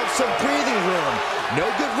yourself some breathing room. No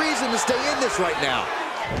good reason to stay in this right now.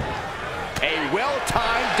 A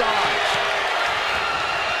well-timed dodge.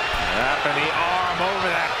 Wrapping the arm over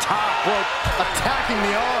that top rope. Attacking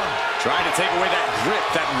the arm. Trying to take away that grip,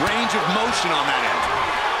 that range of motion on that end.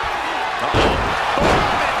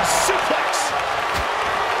 Forearm suplex.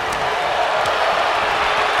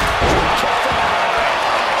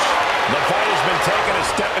 The fight has been taken to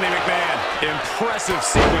Stephanie McMahon. Impressive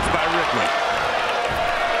sequence by Ripley.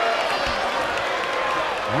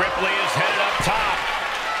 Ripley is headed up top.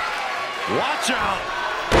 Watch out.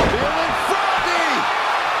 Feeling froggy.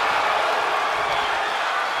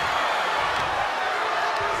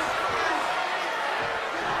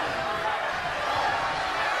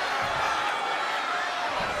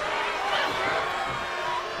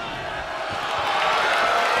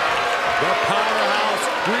 The powerhouse,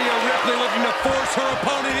 Rhea Ripley, looking to force her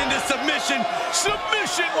opponent into submission.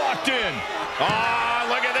 Submission locked in. Ah,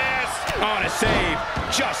 look at this. On a save,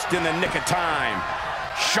 just in the nick of time.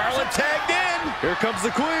 Charlotte tagged in. Here comes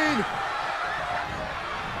the queen.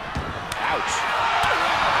 Ouch.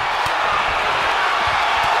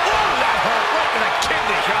 Oh, that hurt right to the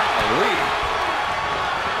kidney. Golly.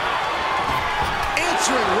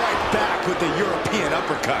 Answering right back with the European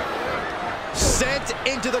uppercut. Sent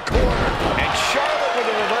into the corner. And Charlotte with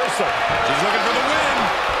a reversal. She's looking for the win.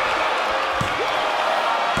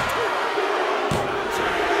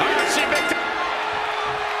 She picked it.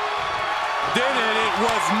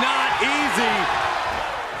 was not easy,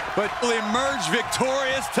 but will emerge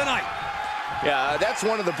victorious tonight. Yeah, that's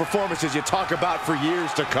one of the performances you talk about for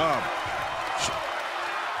years to come.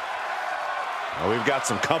 Well, we've got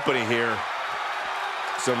some company here.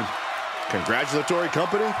 Some congratulatory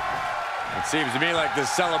company. It seems to me like the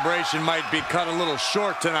celebration might be cut a little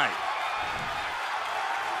short tonight.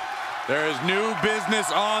 There is new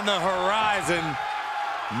business on the horizon.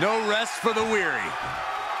 No rest for the weary.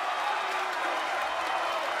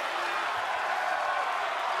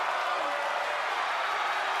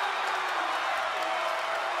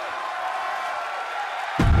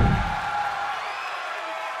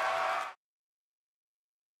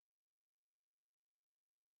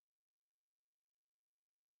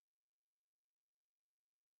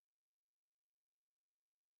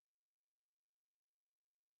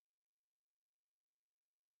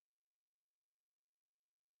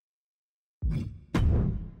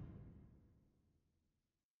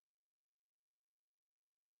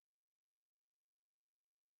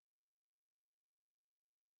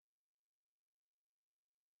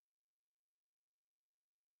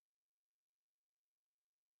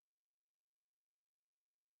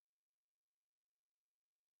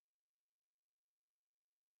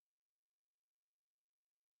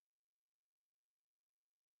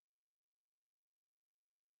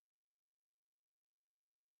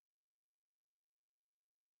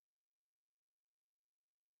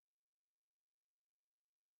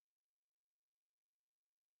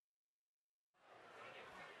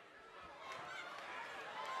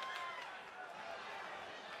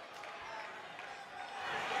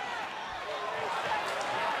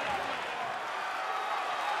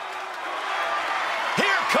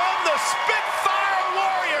 Spitfire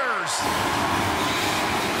Warriors!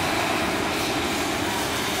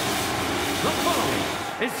 The following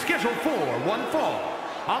is scheduled for one fall.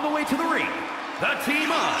 On the way to the ring, the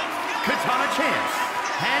team of Katana Chance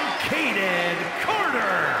and Caden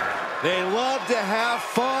Carter. They love to have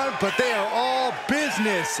fun, but they are all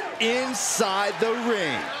business inside the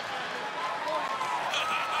ring.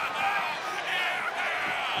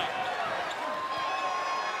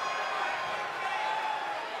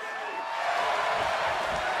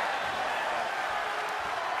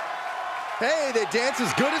 Hey, they dance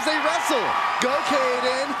as good as they wrestle. Go,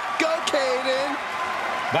 Caden. Go, Caden.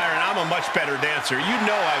 Byron, I'm a much better dancer. You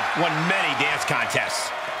know I've won many dance contests.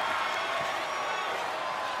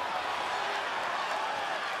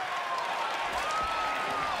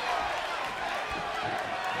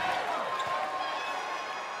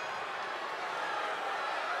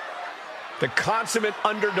 The consummate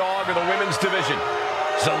underdog of the women's division,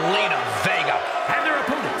 Zelina Vega. And their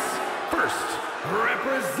opponents, first,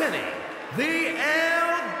 representing the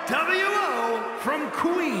LWO from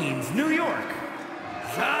Queens, New York,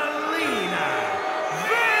 Zelina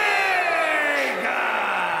Vega.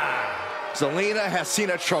 Zelina has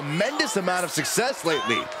seen a tremendous amount of success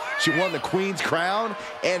lately. She won the Queen's Crown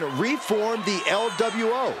and reformed the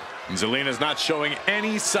LWO. Zelina's not showing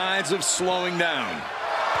any signs of slowing down.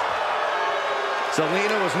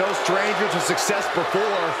 Zelina was no stranger to success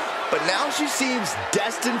before, but now she seems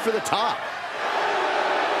destined for the top.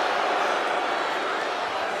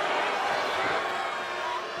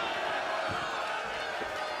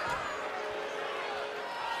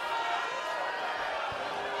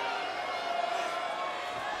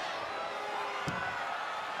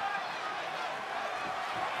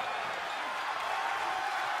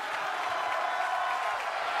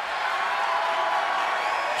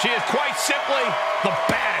 She is quite simply the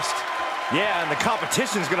baddest. Yeah, and the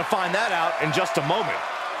competition's gonna find that out in just a moment.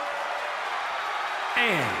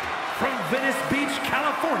 And from Venice Beach,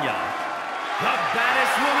 California, the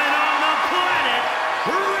baddest woman on the planet,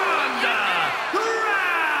 Ronda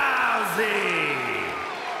Rousey.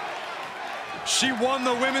 She won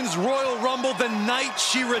the Women's Royal Rumble the night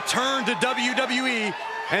she returned to WWE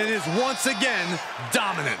and is once again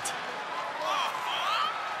dominant.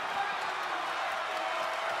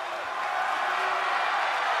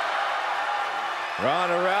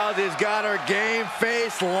 Ronda Rousey's got her game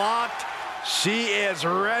face locked. She is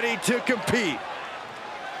ready to compete.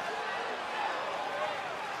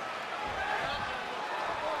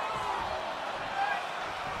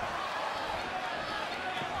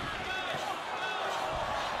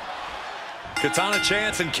 Katana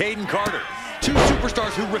Chance and Caden Carter, two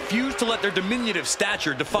superstars who refuse to let their diminutive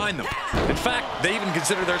stature define them. In fact, they even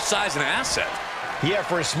consider their size an asset. Yeah,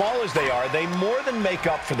 for as small as they are, they more than make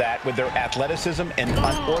up for that with their athleticism and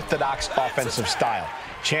unorthodox offensive style.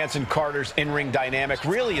 Chance and Carter's in-ring dynamic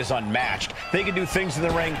really is unmatched. They can do things in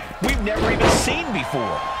the ring we've never even seen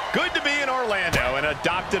before. Good to be in Orlando, an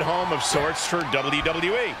adopted home of sorts for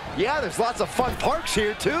WWE. Yeah, there's lots of fun parks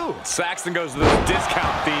here, too. Saxton goes to those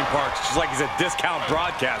discount theme parks just like he's a discount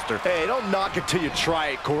broadcaster. Hey, don't knock it till you try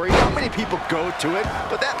it, Corey. Not many people go to it,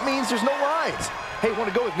 but that means there's no lines. Hey,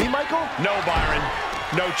 want to go with me, Michael? No, Byron.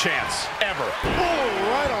 No chance. Ever. Oh,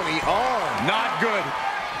 right on the arm. Not good.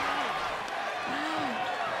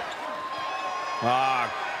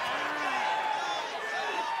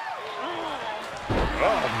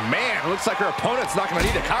 Oh, man. Looks like her opponent's not going to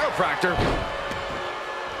need a chiropractor.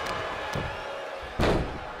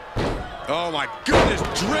 Oh, my goodness.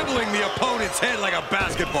 Dribbling the opponent's head like a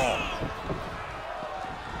basketball.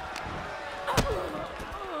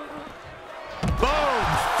 Boom.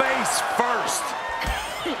 Face first.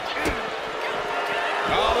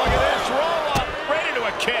 Oh, look at this. Roll up. Right into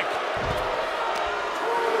a kick.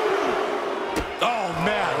 Oh,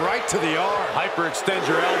 man. Right to the arm. Hyperextend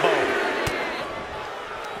your elbow.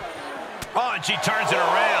 Oh, and she turns it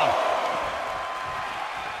around.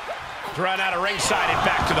 Thrown out of ringside and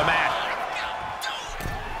back to the mat.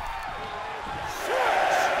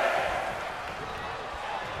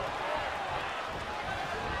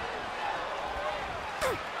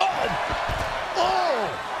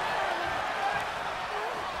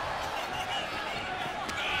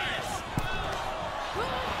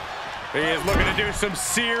 He is looking to do some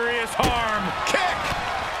serious harm. Kick!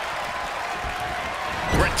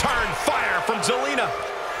 Return fire from Zelina.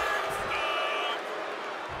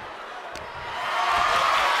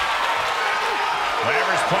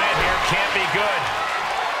 Whatever's planned here can't be good.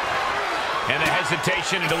 And the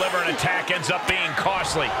hesitation to deliver an attack ends up being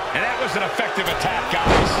costly. And that was an effective attack,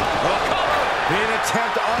 guys. The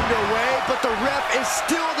attempt underway, but the ref is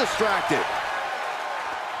still distracted.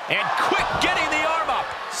 And quick getting the arm up.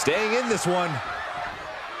 Staying in this one.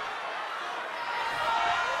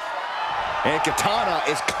 And Katana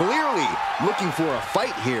is clearly looking for a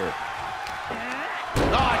fight here.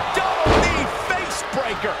 Double knee face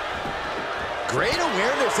breaker. Great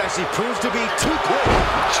awareness as she proves to be too quick.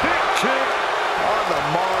 Kick on the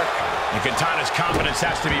mark. And Katana's confidence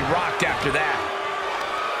has to be rocked after that.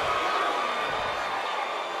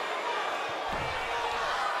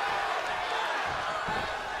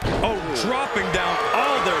 Oh, dropping down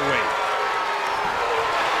all their weight.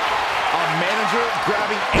 A manager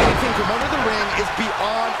grabbing anything from under the ring is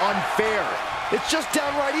beyond unfair. It's just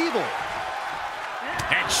downright evil.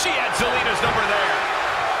 And she had Zelina's number there.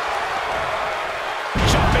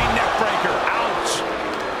 Jumping neck breaker. Ouch.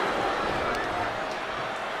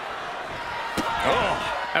 Oh,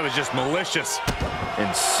 that was just malicious.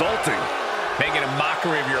 Insulting. Making a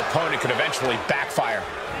mockery of your opponent could eventually backfire.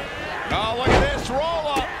 Oh, look at this.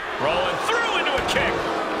 Roll up. Rolling through into a kick.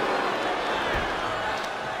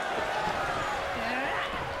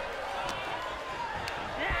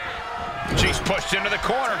 She's pushed into the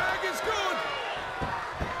corner.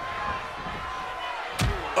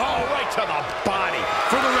 Oh, right to the body.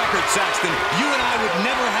 For the record, Saxton, you and I would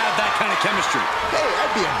never have that kind of chemistry. Hey,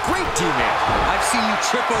 I'd be a great teammate. I've seen you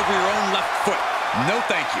trip over your own left foot. No,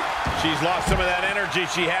 thank you. She's lost some of that energy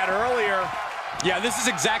she had earlier. Yeah, this is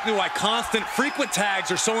exactly why constant, frequent tags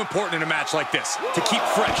are so important in a match like this, to keep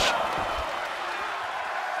fresh.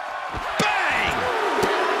 Bang!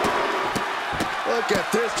 Look at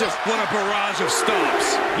this, just What a barrage of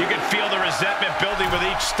stomps. You can feel the resentment building with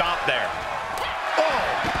each stomp there. oh,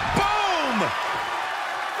 boom!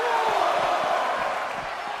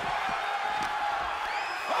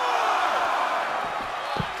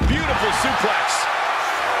 Beautiful suplex.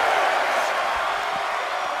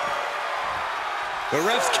 The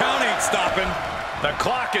ref's count ain't stopping. The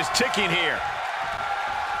clock is ticking here.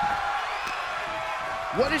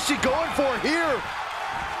 What is she going for here?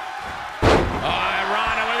 Oh,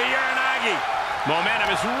 Ronda with a Uranagi. Momentum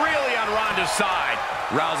is really on Ronda's side.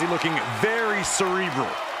 Rousey looking very cerebral.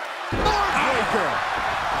 Heartbreaker.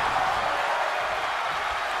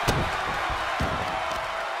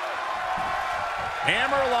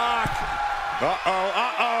 Hammerlock.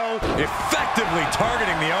 Effectively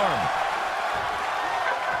targeting the arm.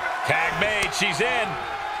 Tag made, she's in.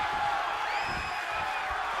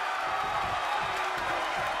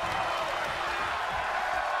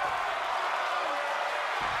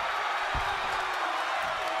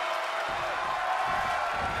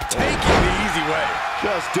 Taking the easy way.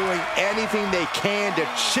 Just doing anything they can to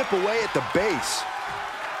chip away at the base.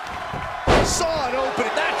 Saw it open.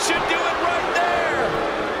 That should do it right there.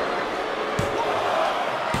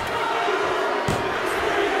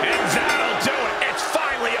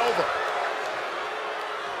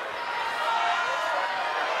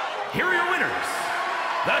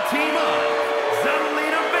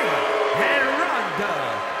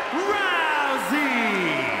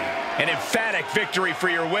 An emphatic victory for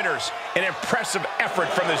your winners. An impressive effort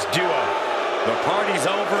from this duo. The party's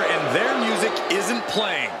over and their music isn't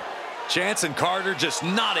playing. Chance and Carter just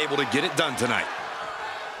not able to get it done tonight.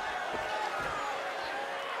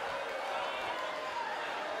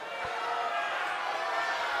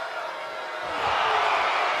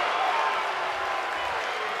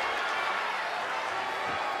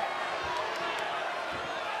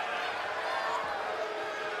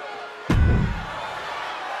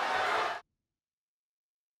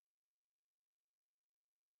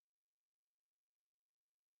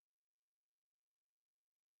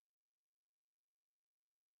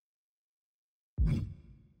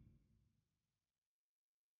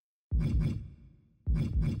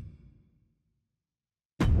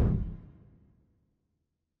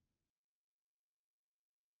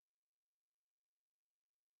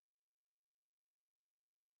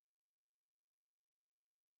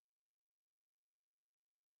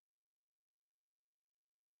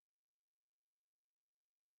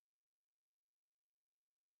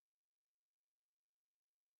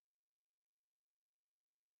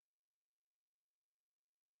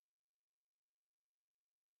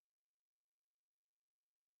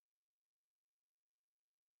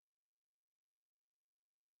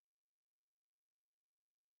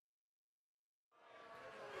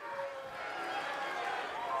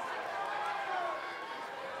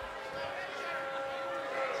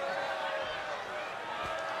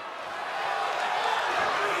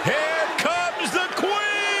 Here comes the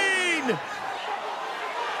Queen!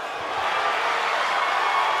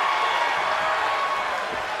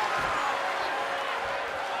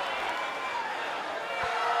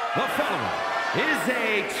 The following is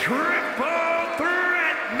a triple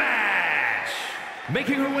threat match.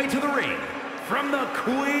 Making her way to the ring from the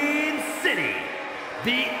Queen City,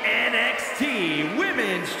 the NXT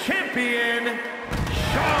Women's Champion,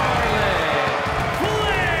 Charlotte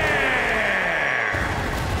Flair.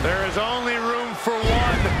 There is only room for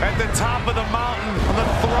one at the top of the mountain on the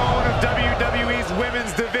throne of WWE's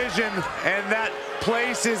women's division, and that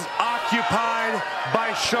place is occupied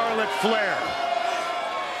by Charlotte Flair.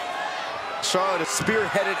 Charlotte has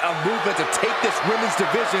spearheaded a movement to take this women's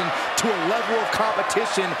division to a level of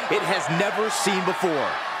competition it has never seen before.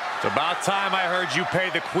 It's about time I heard you pay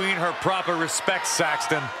the Queen her proper respect,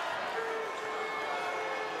 Saxton.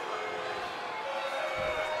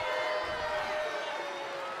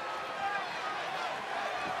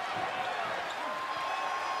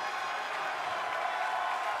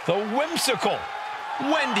 The whimsical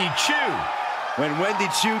Wendy Chu. When Wendy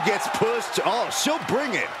Chu gets pushed, oh, she'll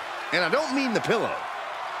bring it. And I don't mean the pillow.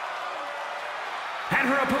 And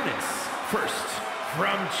her opponents, first,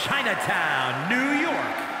 from Chinatown, New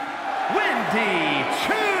York, Wendy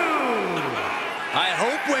Chu. I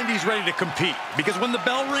hope Wendy's ready to compete, because when the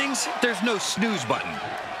bell rings, there's no snooze button.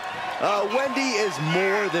 Wendy is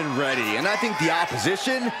more than ready, and I think the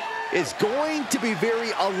opposition is going to be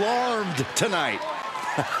very alarmed tonight.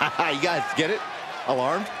 You guys get it?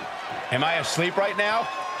 Alarmed? Am I asleep right now?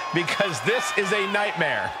 Because this is a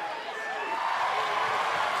nightmare.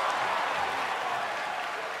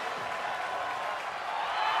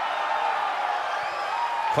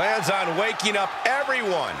 Plans on waking up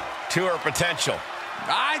everyone to her potential.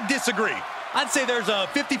 I disagree. I'd say there's a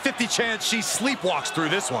 50-50 chance she sleepwalks through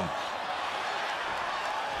this one.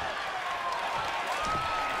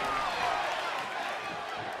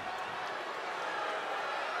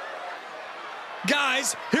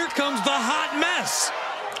 Guys, here comes the hot mess.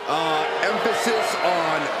 Emphasis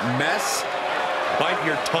on mess. Bite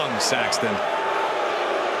your tongue, Saxton.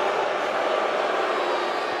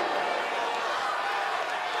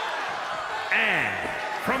 And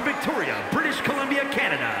from Victoria, British Columbia,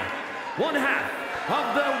 Canada, one half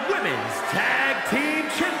of the Women's Tag Team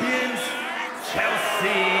Champions,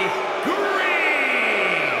 Chelsea Green.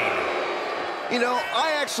 You know,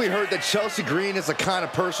 I actually heard that Chelsea Green is the kind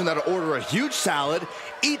of person that'll order a huge salad,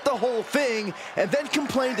 eat the whole thing, and then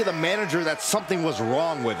complain to the manager that something was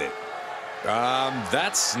wrong with it.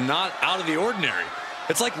 That's not out of the ordinary.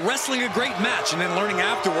 It's like wrestling a great match and then learning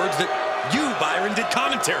afterwards that you, Byron, did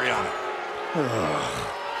commentary on it.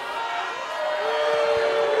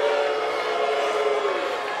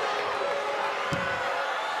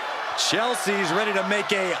 Chelsea's ready to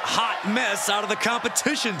make a hot mess out of the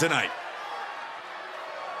competition tonight.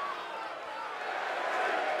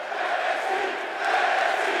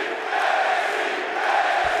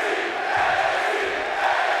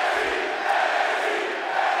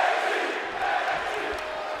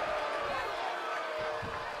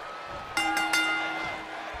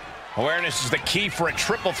 Awareness is the key for a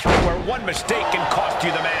triple threat where one mistake can cost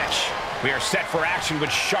you the match. We are set for action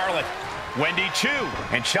with Charlotte, Wendy Chu,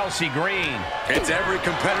 and Chelsea Green. It's every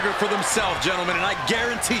competitor for themselves, gentlemen, and I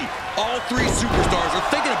guarantee all three superstars are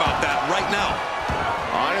thinking about that right now.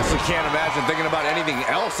 Honestly, can't imagine thinking about anything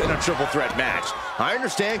else in a triple threat match. I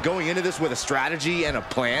understand going into this with a strategy and a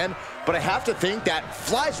plan, but I have to think that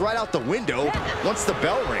flies right out the window once the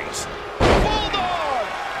bell rings. Bulldog!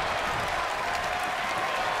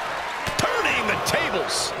 Turning the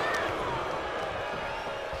tables.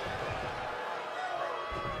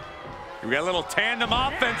 We got a little tandem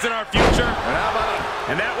offense in our future.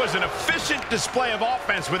 And that was an efficient display of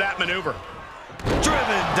offense with that maneuver.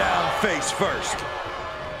 Driven down face first.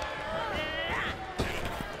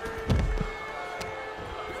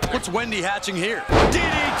 What's Wendy hatching here?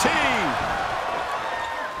 DDT!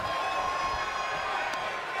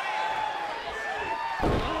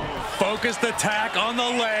 Focused attack on the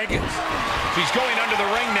leg. She's going under the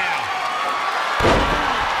ring now.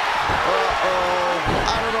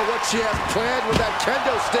 I don't know what she has planned with that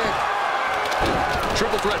kendo stick.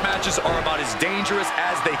 Triple threat matches are about as dangerous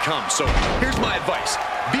as they come, so here's my advice.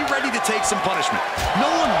 Be ready to take some punishment. No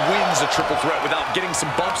one wins a triple threat without getting some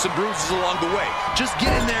bumps and bruises along the way. Just get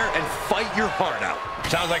in there and fight your heart out.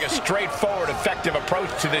 Sounds like a straightforward, effective approach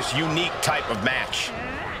to this unique type of match.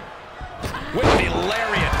 With the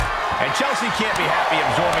lariat. And Chelsea can't be happy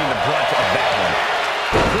absorbing the brunt of that one.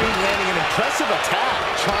 Queen landing an impressive attack,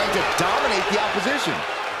 trying to dominate the opposition.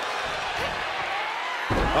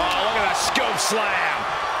 Oh, look at that scope slam.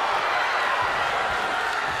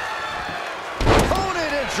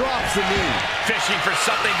 Opponent and drops the knee. Fishing for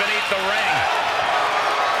something beneath the ring.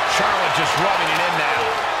 Charlotte just rubbing it in now.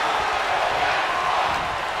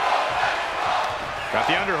 Got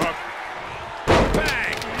the underhook.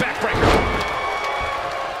 Bang! Backbreaker.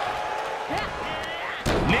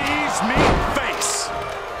 Knees meet face.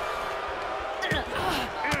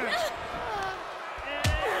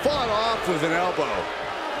 Fought off with an elbow.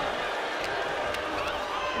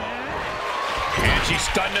 And she's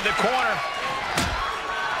stunned in the corner.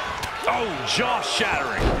 Oh,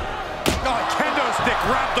 jaw-shattering. Oh, kendo stick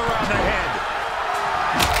wrapped around the head.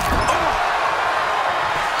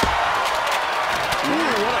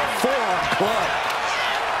 Ooh, what a forearm club.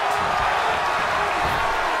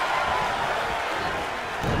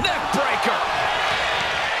 Neck breaker.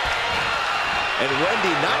 And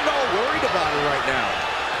Wendy not at all worried about it right now.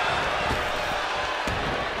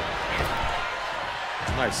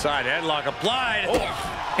 Nice side headlock applied. Oh.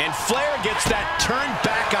 And Flair gets that turned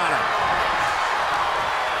back on her.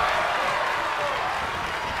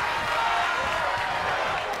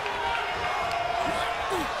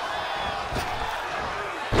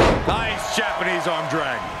 Nice Japanese arm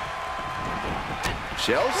drag.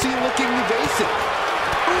 Chelsea looking evasive.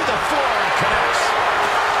 Ooh, the forearm connects.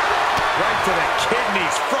 Right to the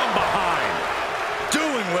kidneys from behind.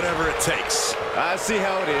 Doing whatever it takes. I see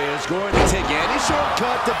how it is. Going to take any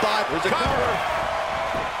shortcut to buy. There's a cover.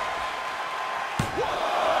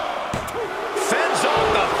 Fends off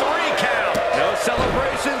the 3 count. No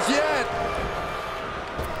celebrations yet.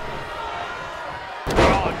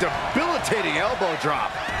 Oh, debilitating elbow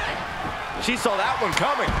drop. She saw that one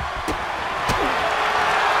coming.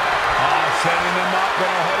 Setting them up,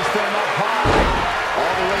 gonna hoist them up high.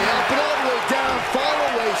 All the way up and all the way down. Fall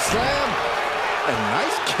away slam. A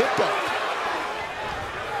nice kip up.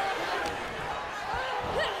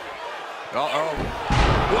 Uh-oh.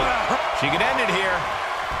 She can end it here.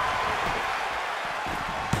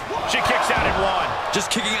 She kicks out at 1. Just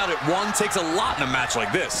kicking out at 1 takes a lot in a match like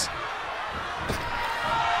this.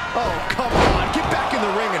 Oh, come on. Get back in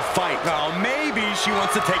the ring and fight. Now, maybe she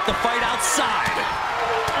wants to take the fight outside.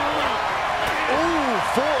 Ooh,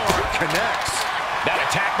 forearm connects. That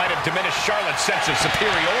attack might have diminished Charlotte's sense of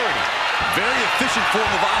superiority. Very efficient form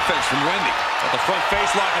of offense from Wendy. Got the front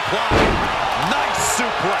face lock applied. Nice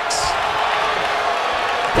suplex.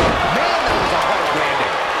 Man, that was a hard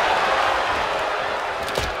landing.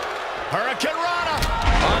 Hurricane Rana.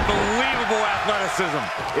 Unbelievable athleticism.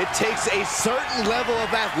 It takes a certain level of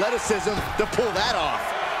athleticism to pull that off.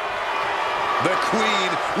 The Queen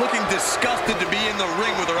looking disgusted to be in the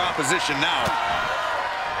ring with her opposition now.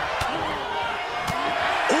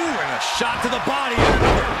 Ooh, and a shot to the body.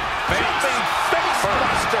 And another face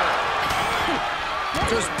buster.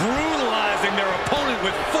 Just brutalizing their opponent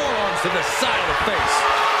with forearms to the side of the face.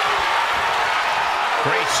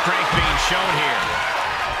 Great strength being shown here.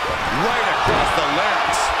 Right across the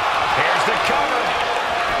larynx. Here's the cover.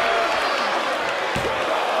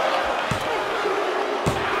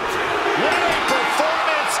 What a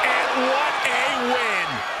performance and what a win.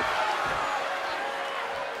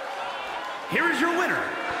 Here is your winner,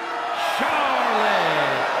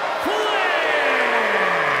 Charlotte Flair.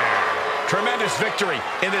 tremendous victory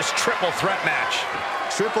in this triple threat match.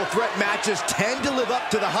 Triple threat matches tend to live up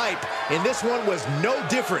to the hype, and this one was no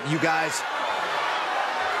different, you guys.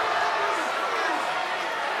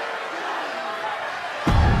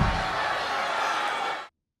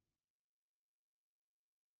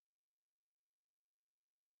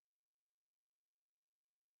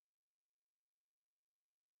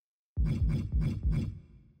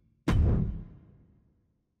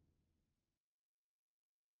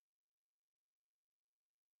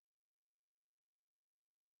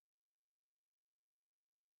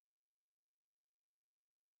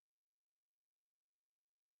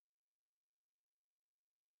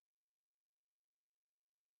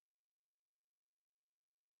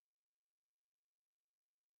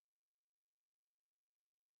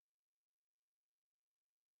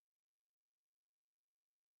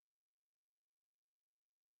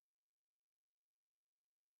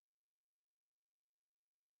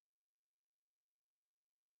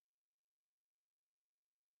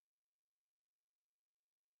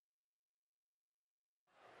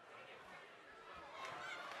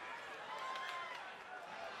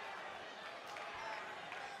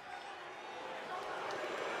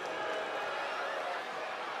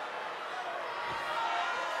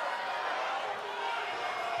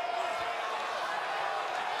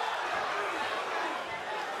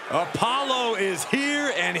 Apollo is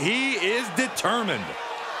here, and he is determined.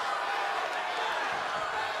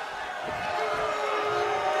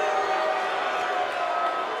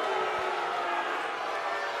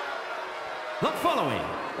 The following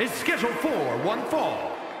is scheduled for one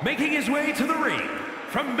fall, making his way to the ring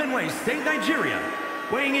from Benue State, Nigeria,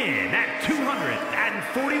 weighing in at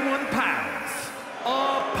 241 pounds,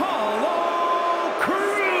 Apollo Crews.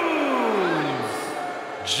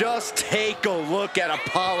 Just take a look at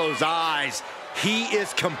Apollo's eyes. He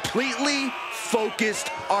is completely focused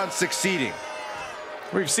on succeeding.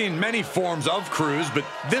 We've seen many forms of Crews, but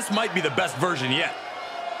this might be the best version yet.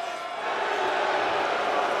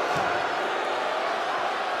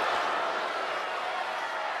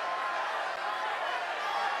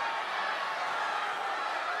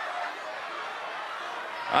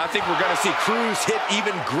 I think we're going to see Crews hit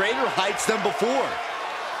even greater heights than before.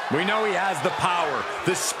 We know he has the power,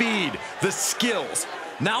 the speed, the skills.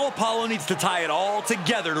 Now Apollo needs to tie it all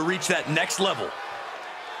together to reach that next level.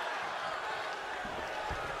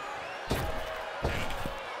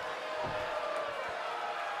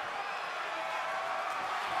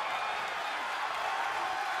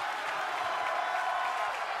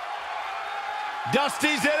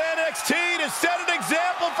 Dusty's at NXT to set an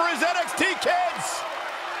example for his NXT kids.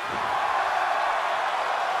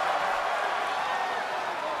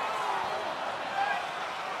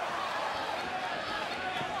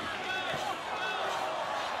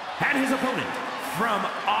 And his opponent from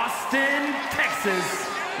Austin, Texas,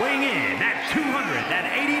 weighing in at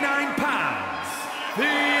 289 pounds, the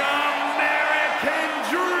American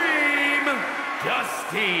Dream,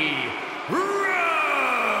 Dusty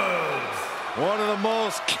Rhodes. One of the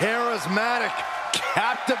most charismatic,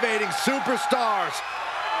 captivating superstars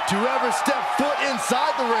to ever step foot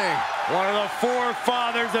inside the ring. One of the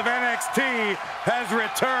forefathers of NXT has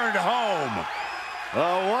returned home. The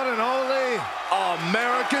one and only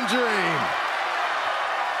American Dream.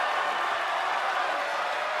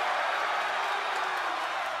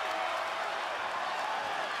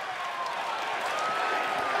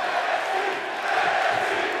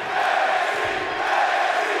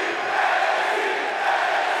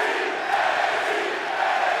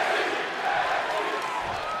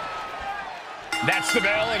 That's the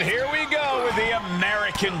bell, and here we go with the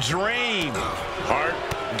American Dream. Heart,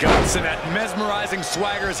 guts, and that mesmerizing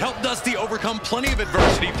swagger has helped Dusty overcome plenty of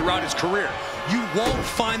adversity throughout his career. You won't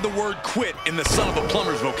find the word quit in the son of a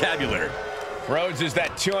plumber's vocabulary. Rhodes is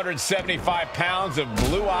that 275 pounds of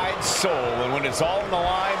blue-eyed soul, and when it's all on the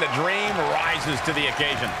line, the Dream rises to the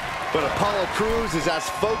occasion. But Apollo Crews is as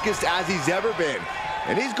focused as he's ever been,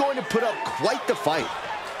 and he's going to put up quite the fight.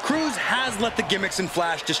 Crews has let the gimmicks and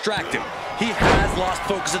flash distract him. He has lost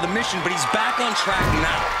focus of the mission, but he's back on track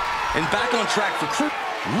now. And back on track for Crews.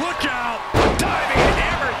 Look out! Diving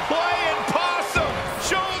hammer, playing possum,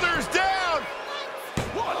 shoulders down.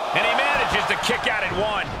 And he manages to kick out at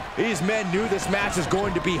one. These men knew this match is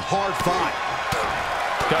going to be hard fought.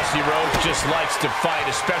 Dusty Rhodes just likes to fight,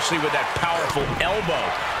 especially with that powerful elbow.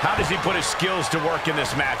 How does he put his skills to work in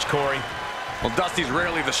this match, Corey? Well, Dusty's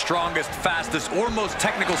rarely the strongest, fastest, or most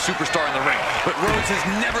technical superstar in the ring, but Rhodes has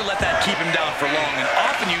never let that keep him down for long and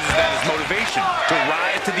often uses that as motivation to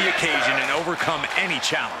rise to the occasion and overcome any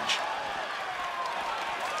challenge.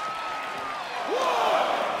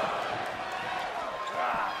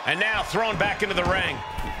 And now thrown back into the ring.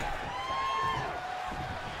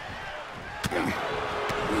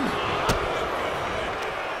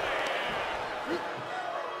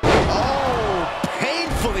 Oh,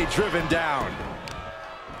 painfully driven down.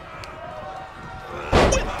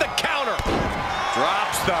 With the counter.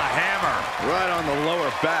 Drops the hammer. Right on the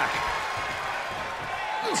lower back.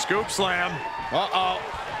 Scoop slam. Uh-oh.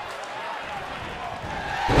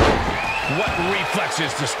 What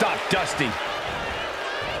reflexes to stop Dusty.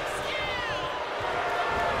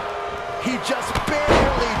 He just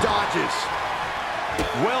barely dodges.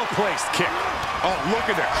 Well-placed kick. Oh,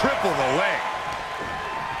 looking to cripple the leg.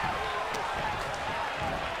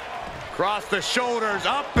 Cross the shoulders,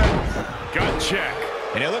 up and gut check.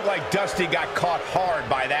 And it looked like Dusty got caught hard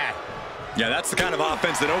by that. Yeah, that's the kind of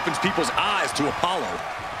offense that opens people's eyes to Apollo.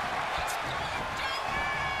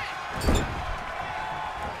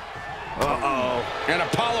 Uh-oh. And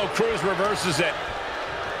Apollo Crews reverses it.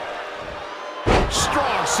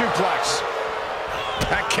 Strong suplex.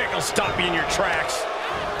 That kick will stop you in your tracks.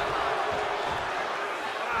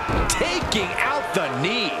 Taking out the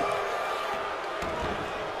knee.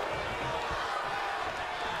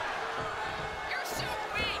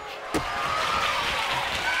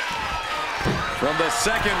 From the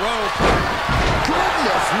second rope.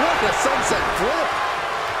 Goodness, what a sunset flip.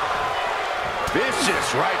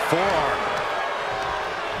 Vicious right forearm.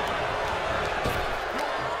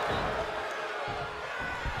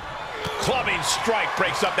 Clubbing strike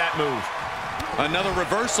breaks up that move. Another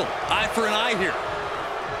reversal. Eye for an eye here.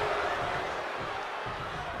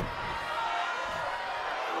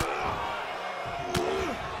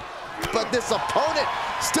 But this opponent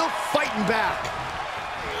still fighting back.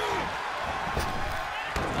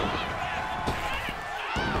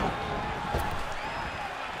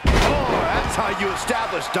 That's how you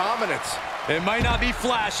establish dominance. It might not be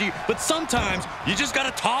flashy, but sometimes you just got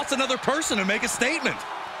to toss another person and make a statement.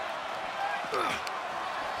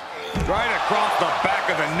 Right across the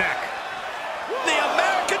back of the neck. The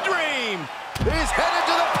American Dream. He's headed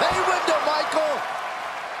to the pay window, Michael.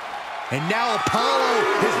 And now Apollo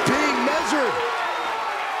is being measured.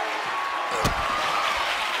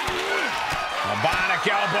 A bionic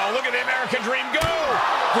elbow. Look at the American Dream go.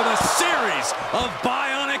 With a series of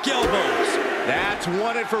bionic elbows. That's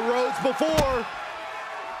won it for Rhodes before.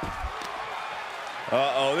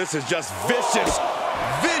 Uh-oh, this is just vicious,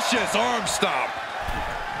 vicious arm stomp.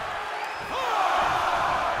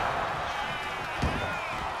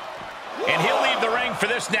 And he'll leave the ring for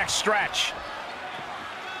this next stretch.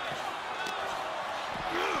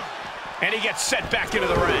 And he gets set back into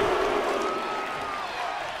the ring.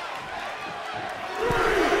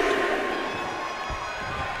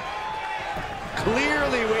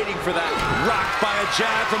 Clearly waiting for that. Rocked by a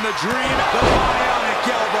jab from the Dream. The bionic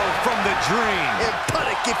elbow from the Dream.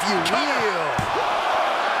 Emphatic, if you will.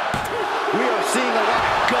 We are seeing a lot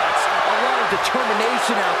of guts, a lot of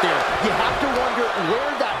determination out there. You have to wonder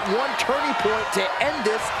where that one turning point to end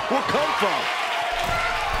this will come from.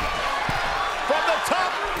 From the top.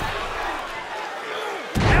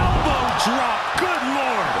 Elbow drop, good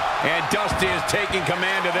Lord. And Dusty is taking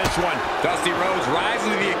command of this one. Dusty Rhodes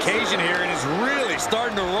rising to the occasion here and is really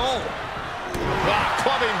starting to roll.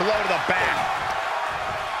 Clubbing blow to the back.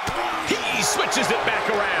 He switches it back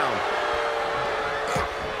around.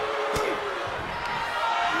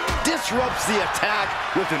 Disrupts the attack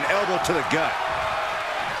with an elbow to the gut.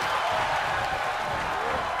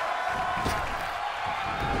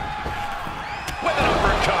 With an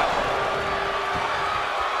uppercut.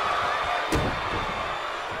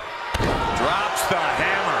 Drops the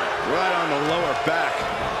hammer. Right on the lower back.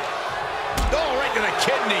 Oh, right to the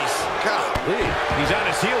kidneys. Golly. He's on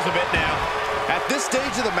his heels a bit now. At this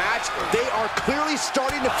stage of the match, they are clearly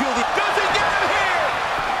starting to feel the... Does he get him here?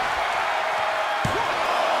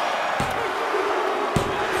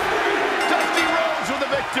 Dusty Rhodes with the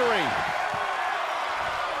victory.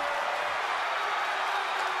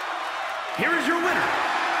 Here is your winner,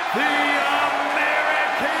 the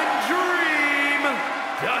American Dream,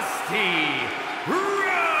 Dusty Rhodes.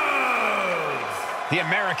 The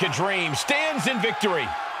American Dream stands in victory.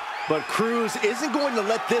 But Crews isn't going to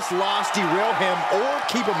let this loss derail him or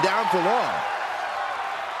keep him down for long.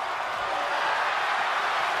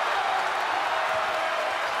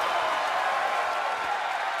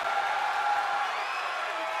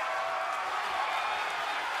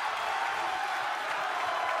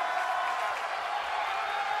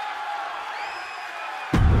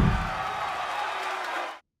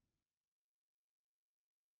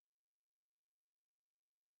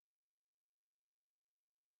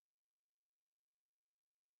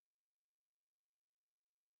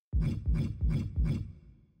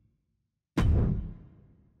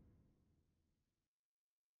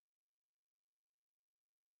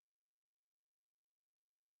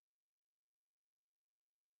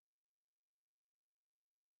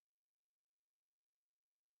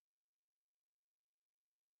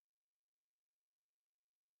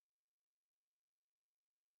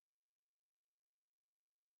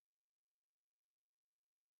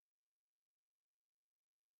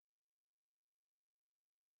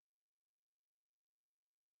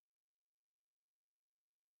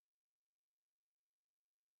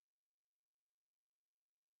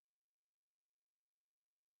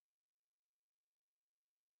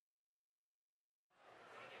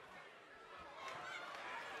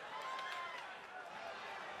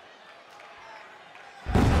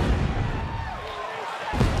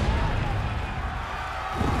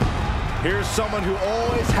 Here's someone who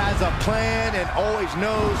always has a plan and always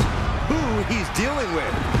knows who he's dealing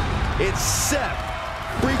with. It's Seth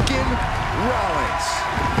freaking Rollins.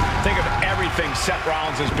 Think of everything Seth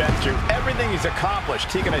Rollins has been through, everything he's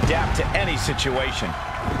accomplished. He can adapt to any situation.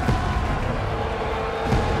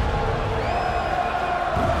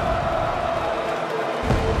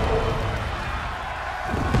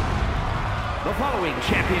 The following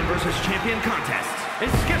champion versus champion contest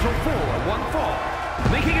is scheduled for one fall.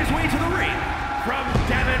 Making his way to the ring from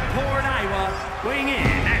Davenport, Iowa, weighing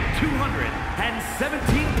in at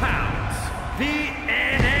 217 pounds, the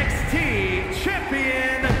NXT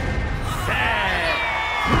champion, Seth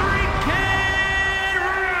freaking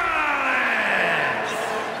Rollins!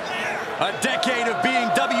 A decade of being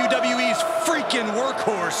WWE's freaking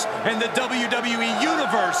workhorse, and the WWE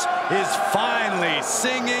Universe is finally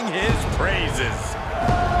singing his praises.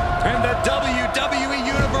 And the WWE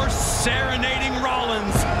Universe serenading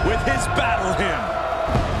Rollins with his battle hymn.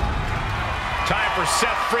 Time for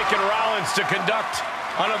Seth freaking Rollins to conduct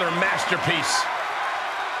another masterpiece.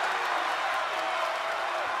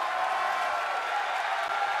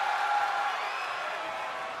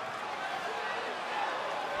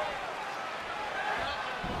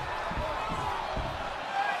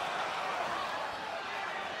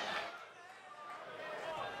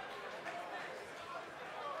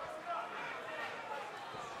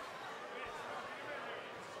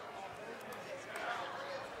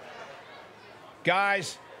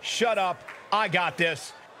 Guys, shut up. I got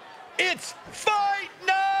this. It's fight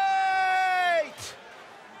night!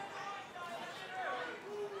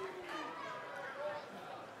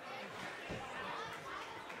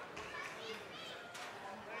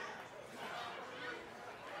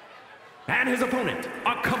 And his opponent,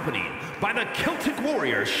 accompanied by the Celtic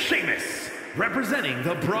Warrior, Sheamus, representing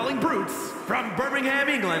the Brawling Brutes from Birmingham,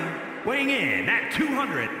 England, weighing in at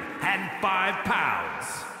 205 pounds,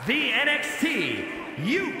 the NXT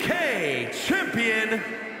UK Champion,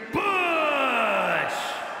 Butch!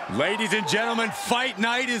 Ladies and gentlemen, Fight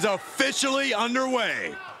Night is officially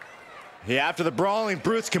underway. Yeah, after the Brawling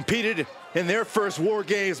Brutes competed in their first War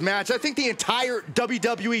Games match, I think the entire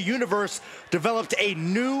WWE Universe developed a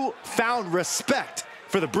newfound respect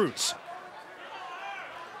for the Brutes.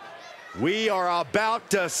 We are about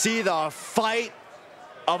to see the fight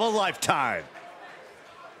of a lifetime.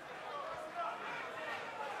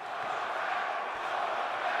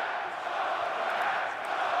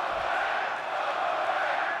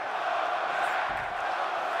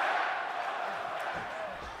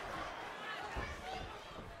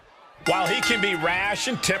 While he can be rash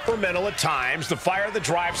and temperamental at times, the fire that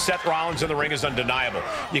drives Seth Rollins in the ring is undeniable.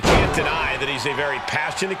 You can't deny that he's a very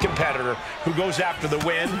passionate competitor who goes after the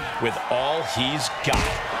win with all he's got.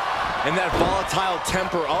 And that volatile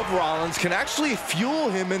temper of Rollins can actually fuel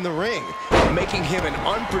him in the ring, making him an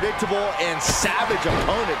unpredictable and savage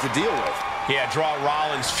opponent to deal with. Yeah, draw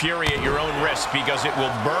Rollins' fury at your own risk because it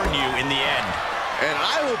will burn you in the end. And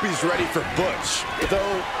I hope he's ready for Butch, though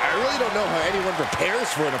I really don't know how anyone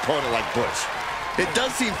prepares for an opponent like Butch. It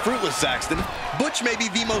does seem fruitless, Saxton. Butch may be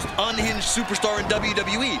the most unhinged superstar in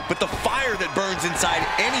WWE, but the fire that burns inside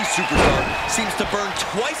any superstar seems to burn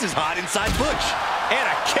twice as hot inside Butch. And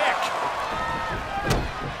a kick.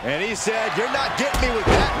 And he said, "You're not getting me with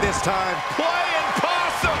that this time." Playing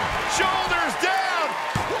possum. Shoulders down.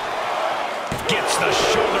 Gets the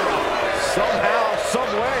shoulder up. Somehow,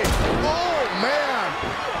 some way. Oh, man.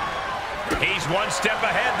 He's one step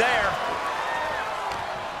ahead there.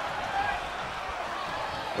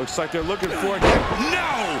 Looks like they're looking for it.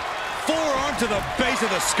 No! Forearm to the base of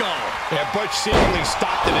the skull. Yeah, Butch seemingly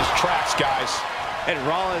stopped in his tracks, guys. And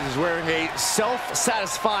Rollins is wearing a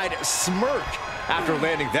self-satisfied smirk after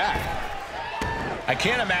landing that. I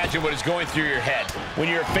can't imagine what is going through your head when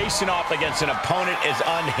you're facing off against an opponent as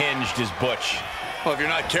unhinged as Butch. Well, if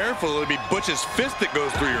you're not careful, it'll be Butch's fist that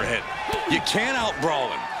goes through your head. You can't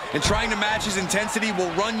out-brawl him, and trying to match his intensity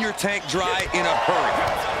will run your tank dry in a hurry.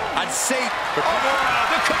 I'd say... The Kimura!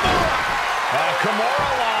 Kimura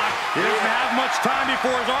lock. He doesn't have much time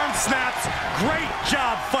before his arm snaps. Great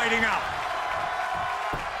job fighting out.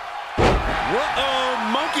 Uh-oh,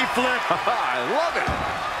 monkey flip. I love it.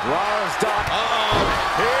 Rollins dot.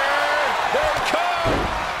 Here they come.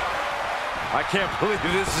 I can't believe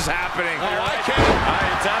this is happening. Oh, I can't.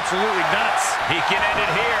 It's absolutely nuts. He can end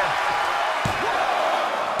it here.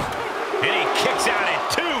 And he kicks out at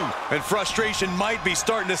 2. And frustration might be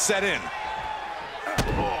starting to set in.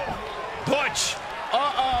 Butch.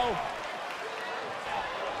 Oh,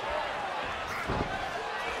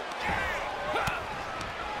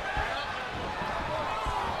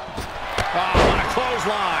 what a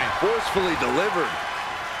clothesline. Forcefully delivered.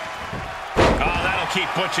 keep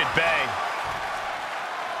Butch at bay.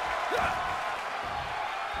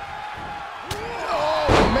 Oh,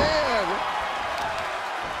 man.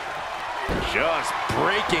 Just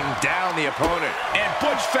breaking down the opponent. And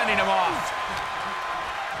Butch fending him off.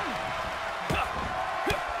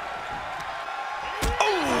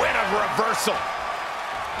 Oh, and a reversal.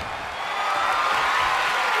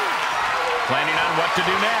 Planning on what to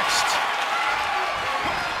do next.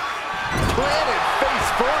 Planted face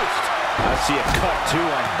first. I see a cut, too,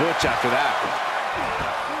 on Butch after that.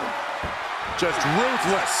 Just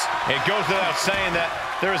ruthless. It goes without saying that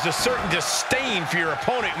there is a certain disdain for your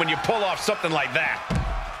opponent when you pull off something like that.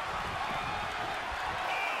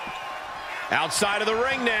 Outside of the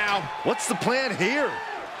ring now. What's the plan here?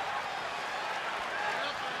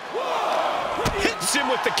 Hits him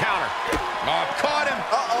with the counter. Oh, caught him.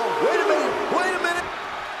 Uh-oh, wait a minute, wait a minute.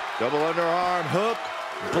 Double underarm hook,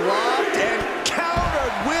 blocked and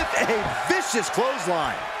countered with a vicious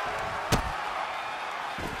clothesline.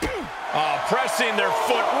 Oh, pressing their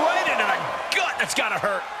foot right into the gut. That's gotta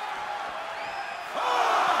hurt.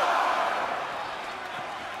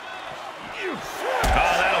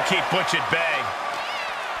 Oh, that'll keep Butch at bay.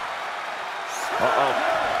 Uh-oh.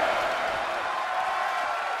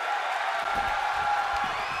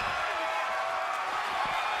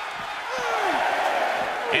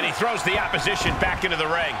 And he throws the opposition back into the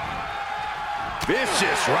ring.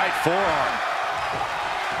 Vicious right forearm.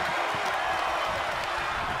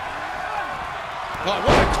 Oh,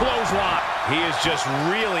 what a clothesline. He is just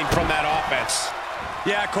reeling from that offense.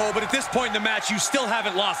 Yeah, Cole, but at this point in the match, you still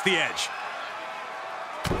haven't lost the edge.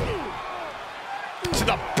 To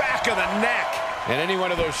the back of the neck. And any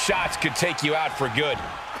one of those shots could take you out for good.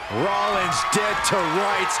 Rollins dead to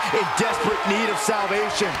rights, in desperate need of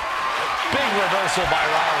salvation. Big reversal by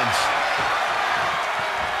Rollins.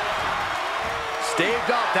 Staved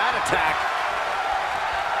off that attack.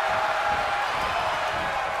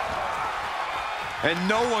 And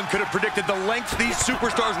no one could have predicted the lengths these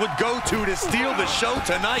superstars would go to steal the show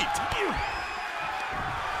tonight.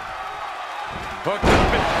 Hooked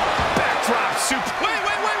up and backdrop super. Wait.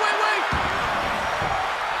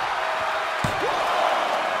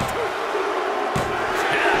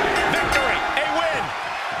 Victory, a win.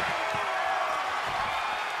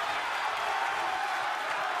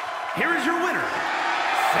 Here is your winner,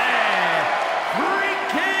 Seth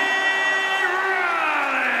freaking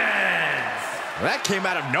Rollins. That came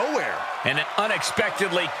out of nowhere. And an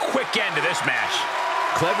unexpectedly quick end to this match.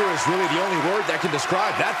 Clever is really the only word that can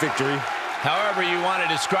describe that victory. However you want to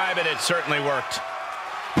describe it, it certainly worked.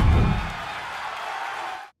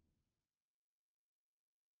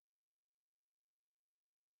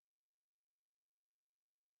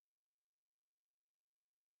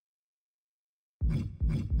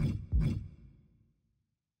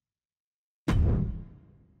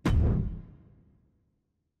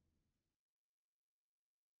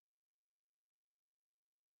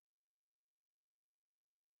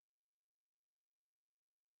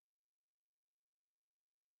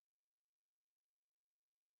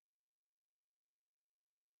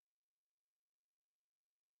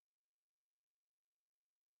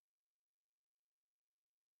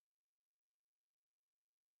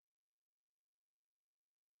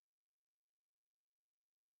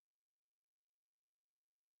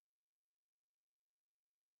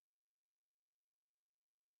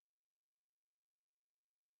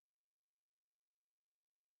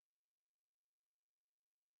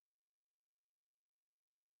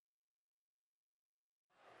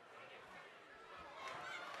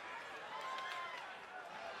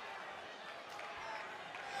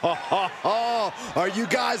 Are you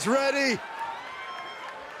guys ready?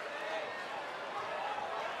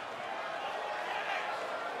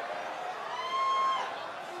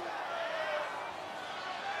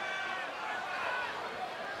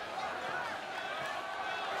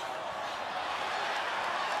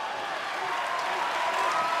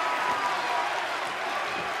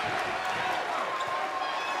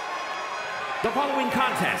 The following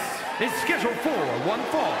contest is scheduled for one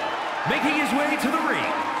fall. Making his way to the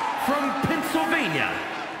ring from Pennsylvania,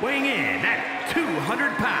 weighing in at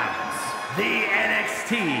 200 pounds, the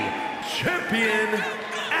NXT Champion,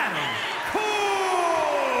 Adam Cole!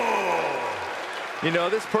 You know,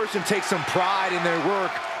 this person takes some pride in their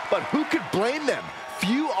work, but who could blame them?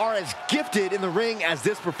 Few are as gifted in the ring as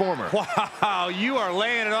this performer. Wow, you are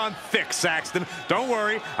laying it on thick, Saxton. Don't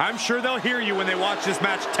worry, I'm sure they'll hear you when they watch this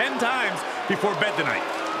match 10 times before bed tonight.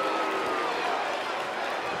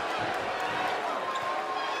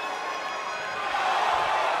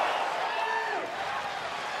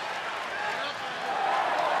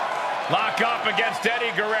 Lock up against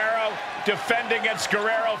Eddie Guerrero. Defend against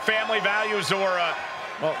Guerrero family values or,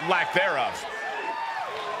 well, lack thereof.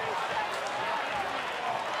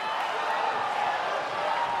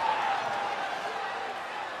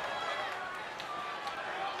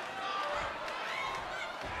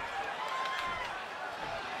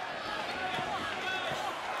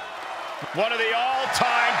 One of the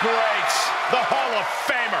all-time greats, the Hall of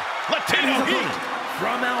Famer, Latino Heat.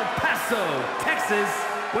 From El Paso, Texas,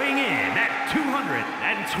 weighing in at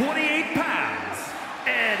 228 pounds,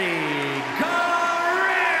 Eddie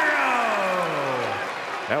Guerrero.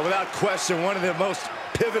 And without question, one of the most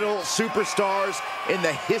pivotal superstars in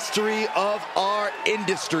the history of our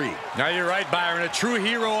industry. Now you're right, Byron. A true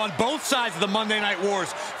hero on both sides of the Monday Night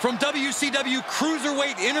Wars. From WCW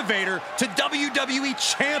Cruiserweight Innovator to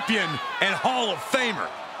WWE Champion and Hall of Famer.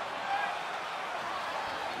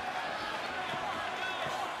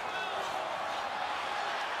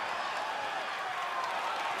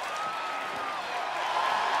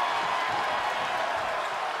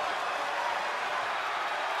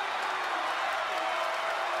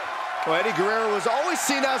 Well, Eddie Guerrero was always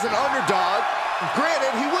seen as an underdog.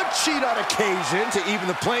 Granted, he would cheat on occasion to even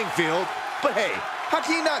the playing field. But hey, how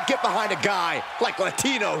can you not get behind a guy like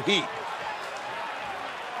Latino Heat?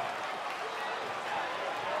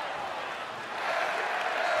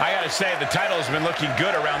 I gotta say, the title's been looking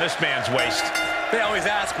good around this man's waist. They always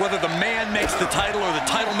ask whether the man makes the title or the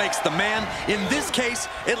title makes the man. In this case,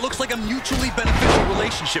 it looks like a mutually beneficial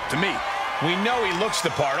relationship to me. We know he looks the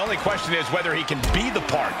part. Only question is whether he can be the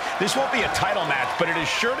part. This won't be a title match, but it is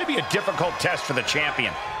sure to be a difficult test for the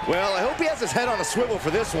champion. Well, I hope he has his head on a swivel for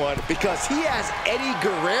this one, because he has Eddie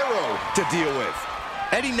Guerrero to deal with.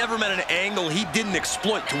 Eddie never met an angle he didn't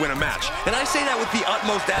exploit to win a match. And I say that with the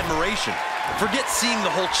utmost admiration. Forget seeing the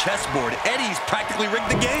whole chessboard. Eddie's practically rigged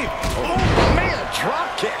the game. Oh, man, drop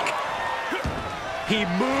kick. He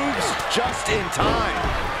moves just in time.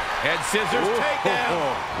 Head scissors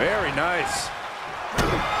takedown. Very nice.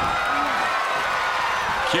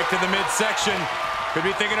 Kick to the midsection. Could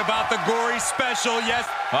be thinking about the gory special, yes.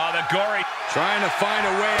 Oh, the gory. Trying to find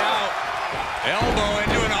a way out. Elbow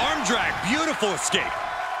into an arm drag. Beautiful escape.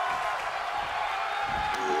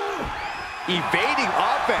 Evading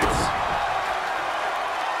offense.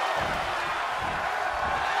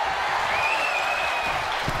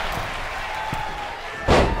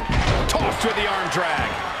 Tossed with the arm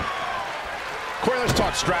drag. Corey, let's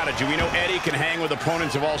talk strategy. We know Eddie can hang with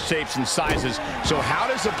opponents of all shapes and sizes. So how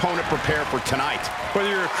does opponent prepare for tonight? Whether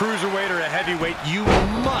you're a cruiserweight or a heavyweight, you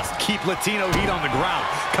must keep Latino Heat on the ground.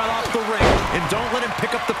 Cut off the ring, and don't let him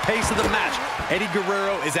pick up the pace of the match. Eddie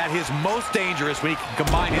Guerrero is at his most dangerous when he can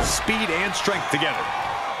combine his speed and strength together.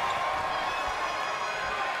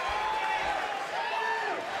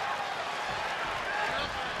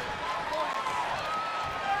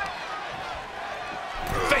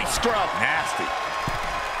 Face scrub. Nasty.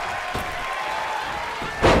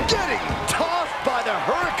 Getting tossed by the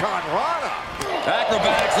Hurricane Rana.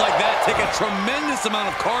 Acrobatics like that take a tremendous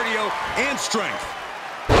amount of cardio and strength.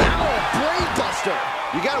 Ow, brain buster.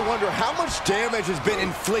 You gotta wonder how much damage has been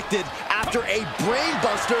inflicted after a brain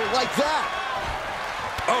buster like that.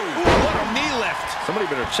 Oh, what a knee lift. Somebody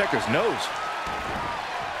better check his nose.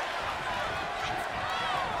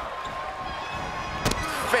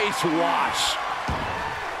 Face wash.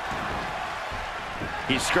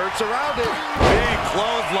 He skirts around it. Big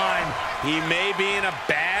clothesline. He may be in a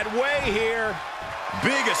bad way here.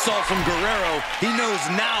 Big assault from Guerrero. He knows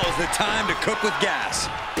now is the time to cook with gas.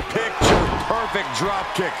 Picture perfect drop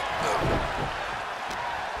kick.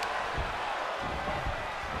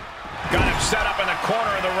 Got him set up in the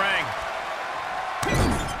corner of the ring.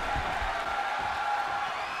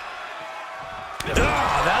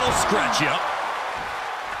 That'll scratch you up.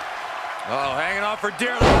 Oh, hanging on for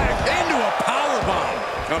dear life. Into a powerbomb.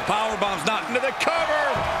 A powerbomb's not Into the cover.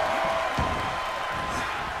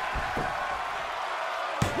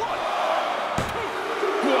 What?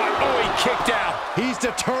 Oh, he kicked out. He's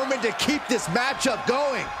determined to keep this matchup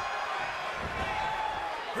going.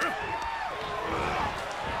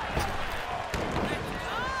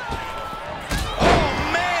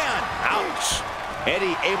 Oh, man! Ouch.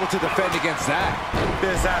 Eddie able to defend against that.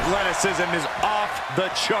 This athleticism is off the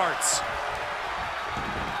charts.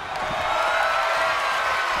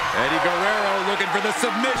 Eddie Guerrero looking for the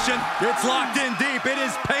submission. It's locked in deep. It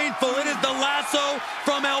is painful. It is the lasso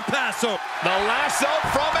from El Paso. The lasso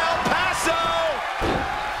from El Paso.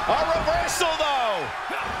 A reversal, though.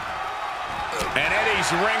 And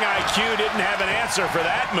Eddie's ring IQ didn't have an answer for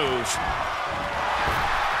that move.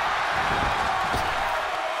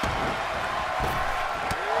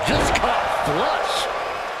 Just caught flush.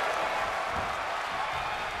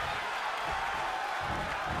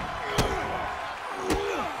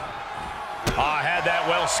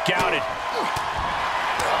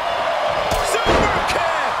 Super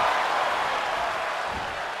kick!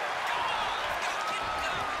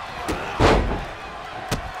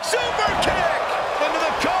 Super kick! Into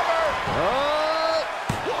the cover!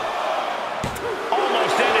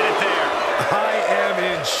 Almost ended it there. I am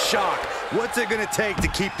in shock. What's it gonna take to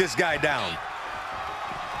keep this guy down?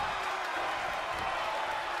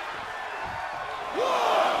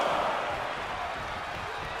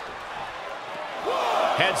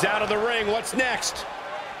 Heads out of the ring. What's next?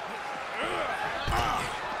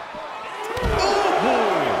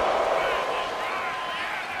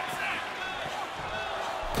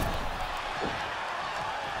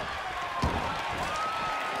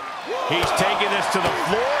 He's taking this to the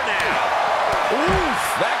floor now. Oof,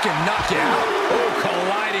 that can knock you out. Oh,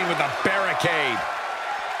 colliding with the barricade.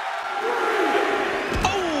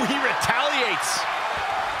 Oh, he retaliates.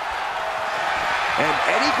 And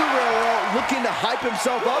Eddie Guerrero looking to hype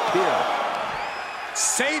himself up here.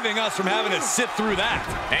 Saving us from having to sit through that.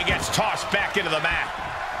 And gets tossed back into the mat.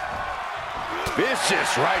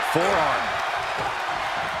 Vicious right forearm.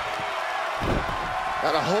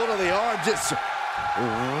 Got a hold of the arm, just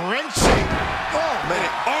wrenching. Oh, man.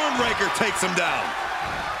 Arm raker takes him down.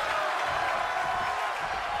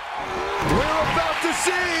 We're about to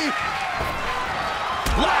see.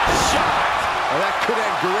 Last shot. Oh, that could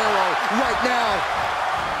end Guerrero right now.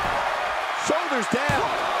 Shoulders down.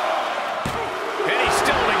 And he's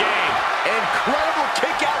still in the game. Incredible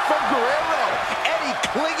kick out from Guerrero. Eddie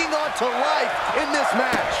clinging on to life in this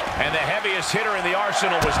match. And the heaviest hitter in the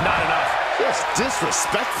arsenal was not enough. Just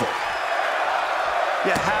disrespectful.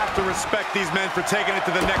 You have to respect these men for taking it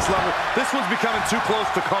to the next level. This one's becoming too close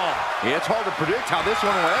to call. Yeah, it's hard to predict how this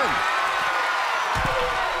one will end.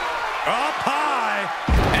 Up high.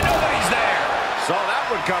 And nobody's there. Saw that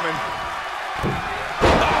one coming.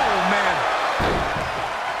 Oh, man.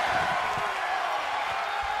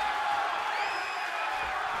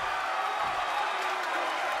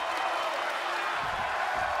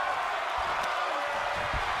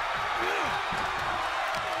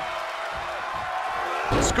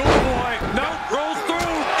 Schoolboy. Nope, rolls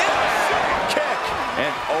through. Kick.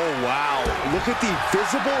 And oh, wow. Look at the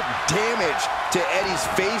visible damage to Eddie's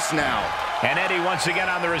face now. And Eddie once again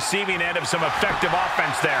on the receiving end of some effective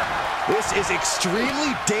offense there. This is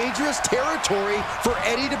extremely dangerous territory for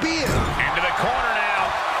Eddie to be in. Into the corner now.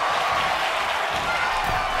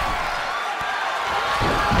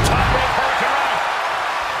 Top rope hurricane.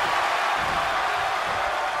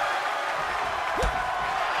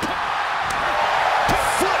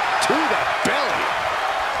 Foot to the belly.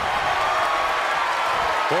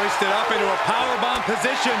 Hoisted up into a powerbomb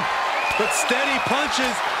position, but steady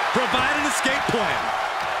punches provide an escape plan.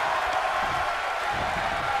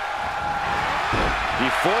 He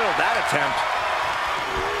foiled that attempt.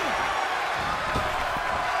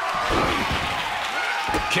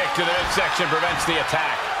 Kick to the midsection prevents the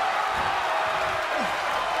attack.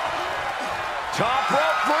 Top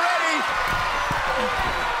rope for Eddie.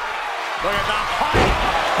 Look at the height.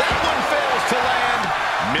 That one fails to land.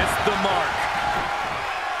 Missed the mark.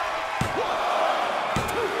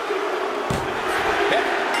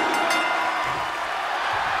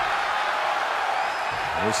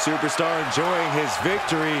 The superstar enjoying his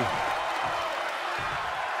victory.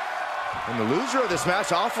 And the loser of this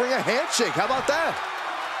match offering a handshake. How about that?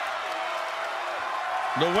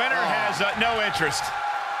 The winner has no interest.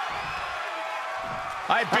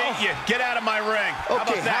 I beat you. Get out of my ring. How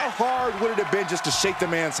Okay, about that? how hard would it have been just to shake the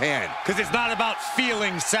man's hand? Because it's not about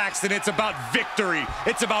feelings, Saxton. It's about victory.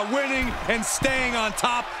 It's about winning and staying on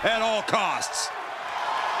top at all costs.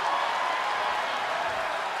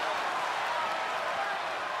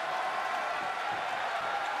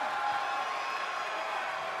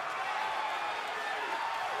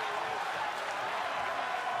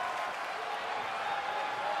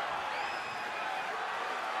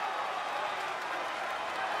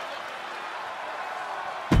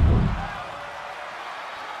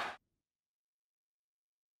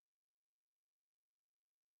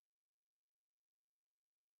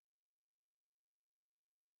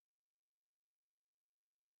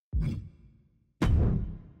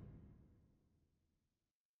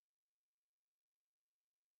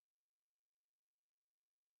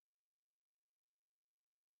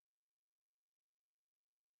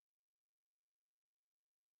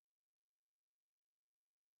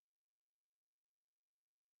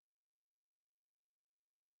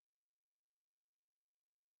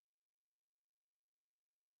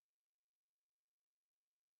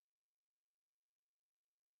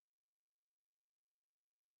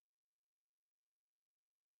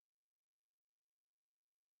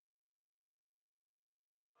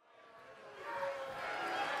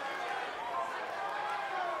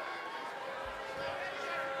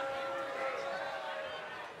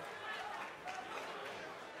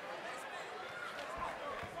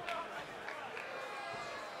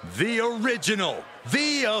 the original,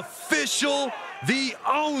 the official, the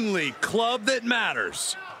only club that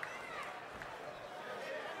matters.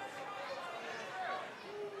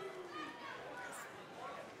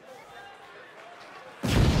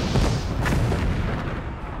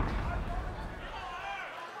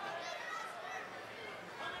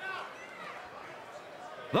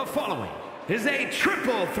 The following is a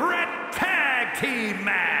triple threat tag team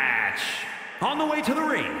match. On the way to the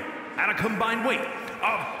ring, at a combined weight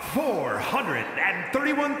of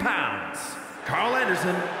 431 pounds, Carl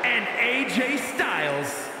Anderson and AJ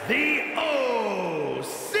Styles, the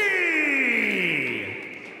OC.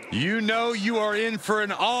 You know you are in for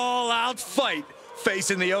an all-out fight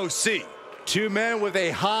facing the OC. Two men with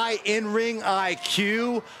a high in-ring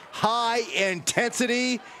IQ, high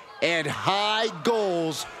intensity, and high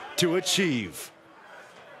goals to achieve.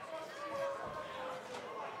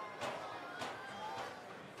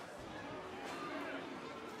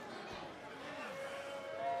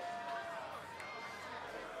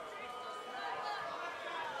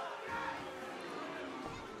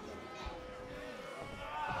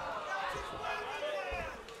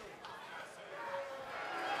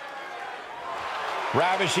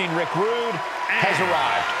 Ravishing Rick Rude has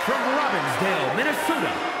arrived. From Robbinsdale,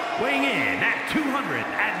 Minnesota, weighing in at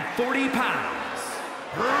 240 pounds,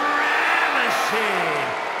 Ravishing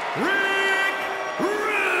Rick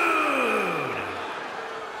Rude.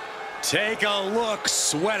 Take a look,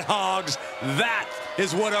 sweat hogs. That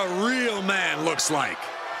is what a real man looks like.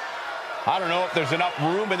 I don't know if there's enough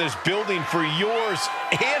room in this building for yours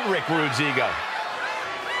and Rick Rude's ego.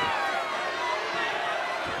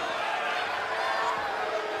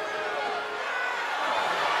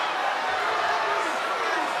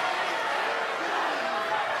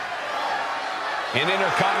 An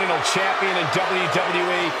Intercontinental Champion in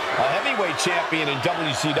WWE, a Heavyweight Champion in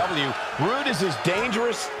WCW, Rude is as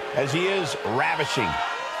dangerous as he is ravishing.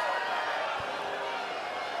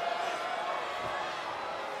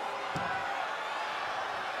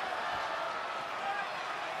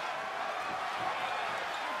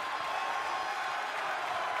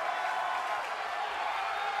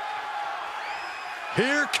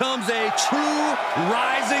 Here comes a true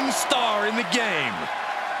rising star in the game.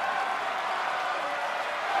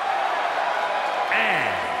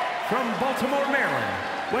 From Baltimore,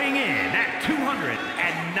 Maryland, weighing in at 209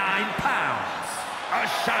 pounds,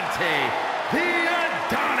 Ashanti the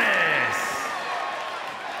Adonis.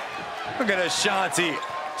 Look at Ashanti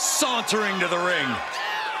sauntering to the ring.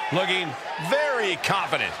 Looking very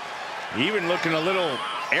confident. Even looking a little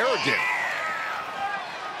arrogant.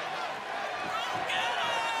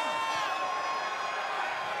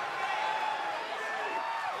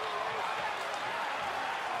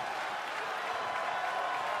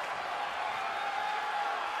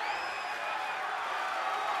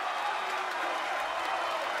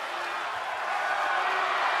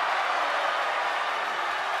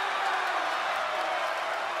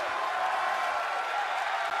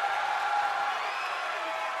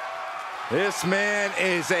 This man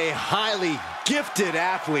is a highly gifted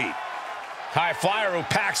athlete. High flyer who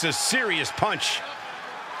packs a serious punch.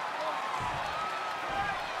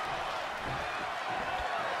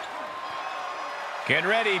 Get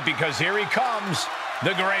ready, because here he comes,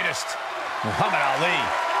 the greatest, Muhammad Ali.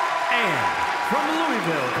 And from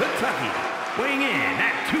Louisville, Kentucky, weighing in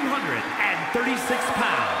at 236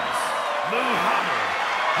 pounds, Muhammad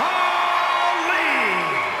Ali.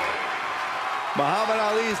 Muhammad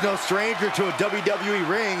Ali is no stranger to a WWE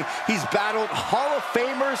ring. He's battled Hall of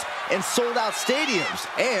Famers and sold-out stadiums,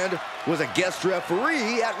 and was a guest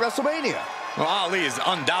referee at WrestleMania. Well, Ali is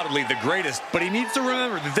undoubtedly the greatest, but he needs to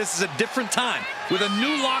remember that this is a different time with a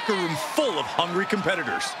new locker room full of hungry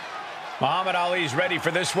competitors. Muhammad Ali's ready for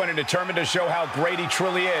this one and determined to show how great he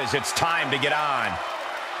truly is. It's time to get on.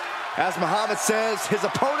 As Muhammad says, his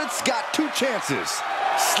opponent's got two chances,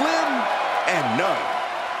 slim and none.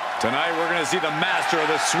 Tonight, we're going to see the master of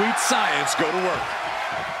the sweet science go to work.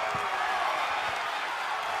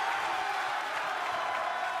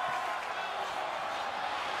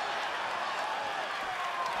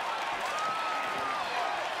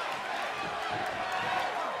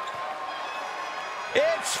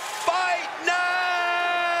 It's fight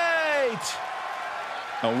night!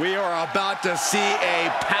 And we are about to see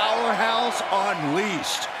a powerhouse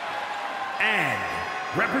unleashed. And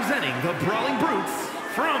representing the Brawling Brutes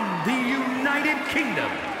from the United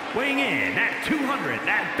Kingdom, weighing in at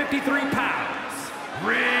 253 pounds,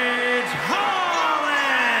 Ridge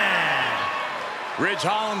Holland. Ridge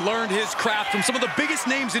Holland learned his craft from some of the biggest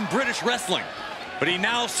names in British wrestling, but he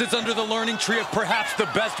now sits under the learning tree of perhaps the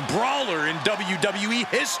best brawler in WWE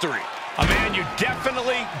history. A man Someone you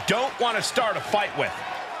definitely don't want to start a fight with.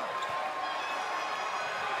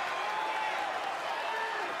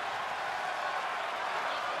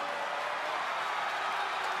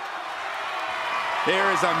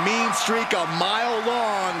 There is a mean streak a mile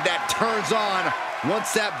long that turns on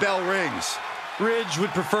once that bell rings. Ridge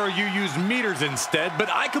would prefer you use meters instead, but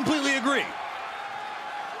I completely agree.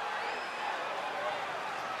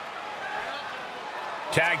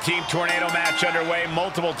 Tag team tornado match underway.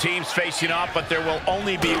 Multiple teams facing off, but there will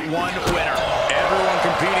only be one winner. Everyone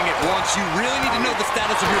competing at once. You really need to know the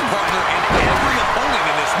status of your partner and every opponent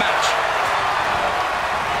in this match.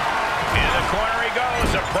 In the corner he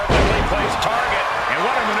goes, a perfectly placed target. And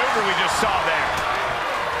what a maneuver we just saw there.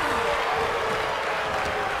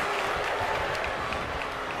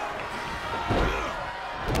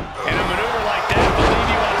 And a maneuver like that will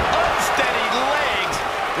leave you on unsteady legs,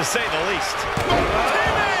 to say the least.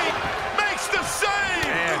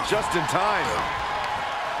 Just in time.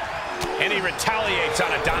 And he retaliates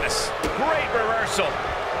on Adonis. Great reversal.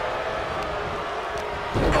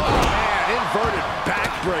 Oh, man, inverted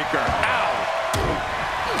backbreaker. Ow.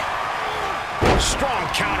 Strong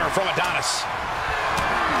counter from Adonis.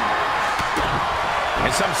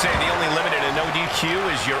 And some say the only limit in a no DQ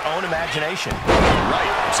is your own imagination.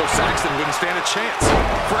 Right, so Saxton wouldn't stand a chance.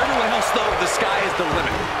 For everyone else, though, the sky is the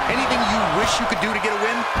limit. Anything you wish you could do to get a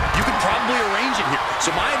win, you could probably arrange it here.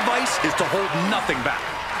 So my advice is to hold nothing back.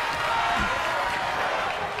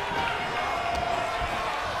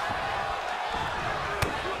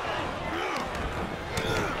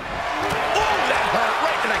 Oh, that hurt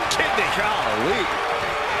right to the kidney. Golly.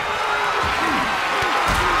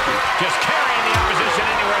 Just carrying the opposition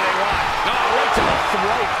anywhere they want. No, right to the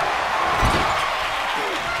throat.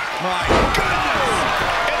 My goodness!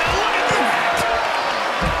 And then look at that!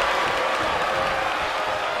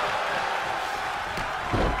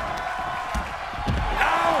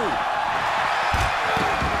 Ow!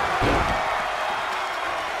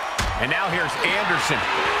 And now here's Anderson.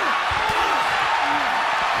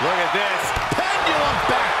 Look at this. Pendulum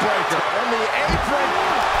backbreaker on the apron.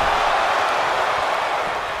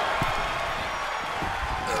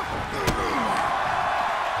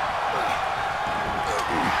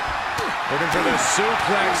 Looking for the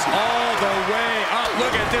suplex all the way up.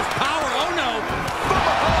 Look at this power. Oh, no. From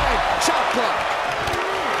behind. Chop block.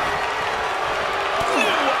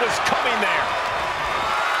 Knew what was coming there.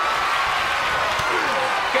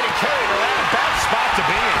 Getting carried around. A bad spot to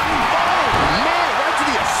be in. Oh, man. Right to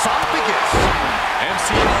the esophagus.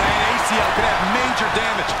 MCL and ACL could have major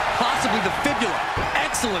damage. Possibly the fibula.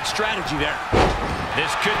 Excellent strategy there.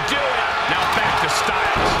 This could do it. Now back to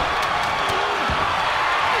Styles.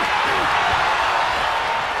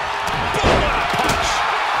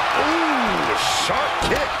 Sharp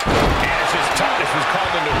kick. As his toughness was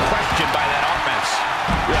called into question by that offense.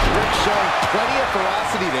 Yeah, Rick showing plenty of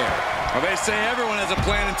ferocity there. Well, they say everyone has a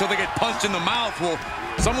plan until they get punched in the mouth. Well,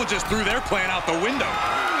 someone just threw their plan out the window.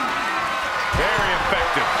 Very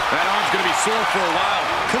effective. That arm's going to be sore for a while.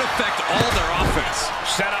 Could affect all their offense.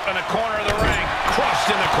 Set up in the corner of the ring. Crushed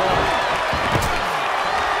in the corner.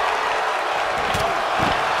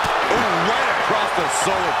 Oh, right across the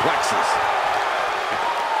solar plexus.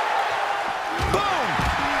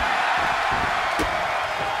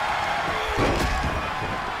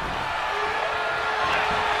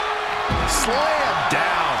 Slam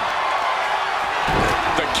down.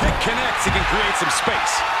 The kick connects. He can create some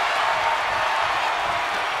space.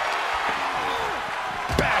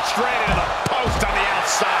 Bashed right into the post on the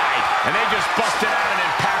outside. And they just busted out an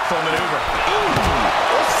impactful maneuver. Ooh,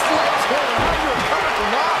 those slaps holding on to a cover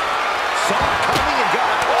not. Saw it coming and got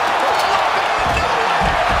it.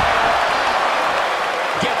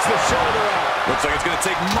 Gets the shoulder up. Looks like it's going to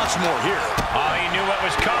take much more here. Oh, he knew what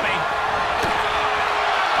was coming.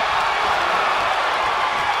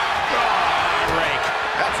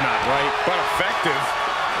 That's not right, but effective.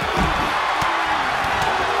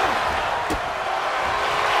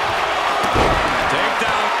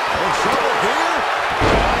 Takedown. In trouble here.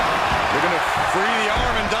 They're going to free the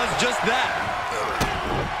arm and does just that.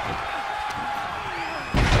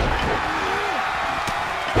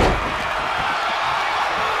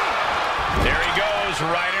 There he goes,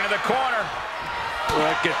 right into the corner.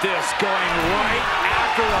 Look at this, going right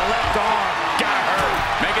after the left arm. Got hurt.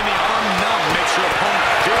 Making the arm numb makes your opponent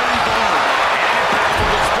very vulnerable. And impactful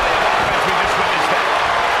display of offense. We just witnessed that.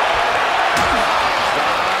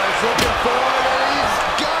 Styles looking for it, and he's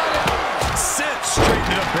got it. Sent straight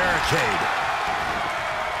into the barricade.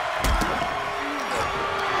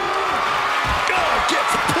 Oh,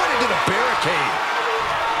 gets put into the barricade.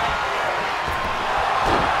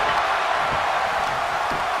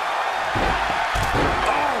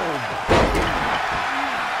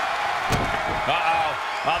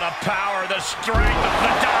 Oh, the power, the strength of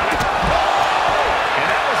Madonna. Oh! And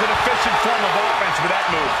that was an efficient form of offense with that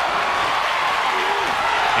move.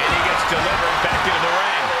 And he gets delivered back into the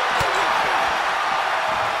ring.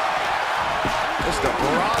 Just a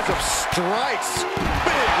barrage of strikes.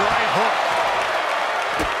 Big right hook.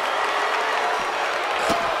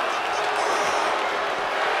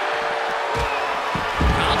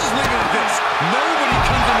 I'll just leave it at this. Nobody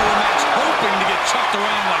comes into a match hoping to get chucked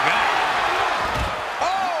around like that.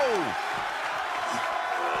 Oh!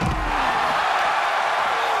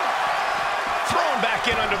 Thrown back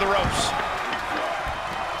in under the ropes.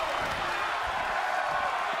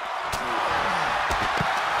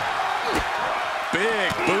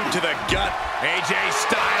 Big boot to the gut. AJ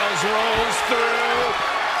Styles rolls through.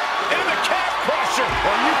 And the calf crusher.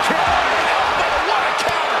 Are you kidding me? Elbow, what a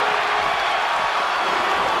counter.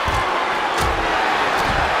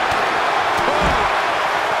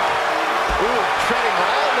 Ooh, treading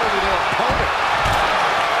all over their opponent.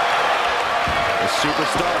 The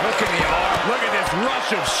superstar hooking the arm. Look at this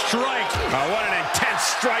rush of strikes. Oh, what an intense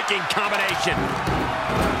striking combination.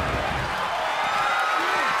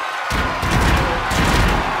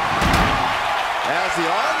 As the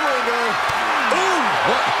arm wringer. Ooh,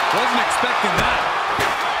 wasn't expecting that.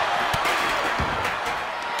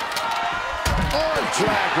 Arm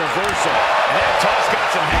drag reversal. And that toss got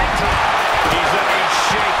some hang time. He's looking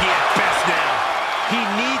shaky at best now. He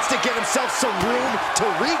needs to get himself some room to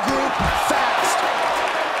regroup fast.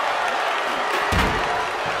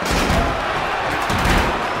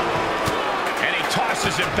 And he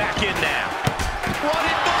tosses him back in now.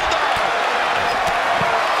 Running bulldog.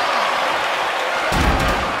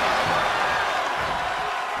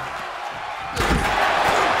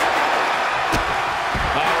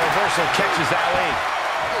 Reversal catches Ali.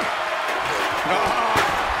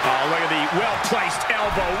 Oh, look at the well-placed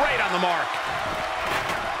elbow right on the mark.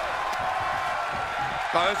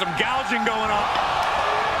 Oh, there's some gouging going on.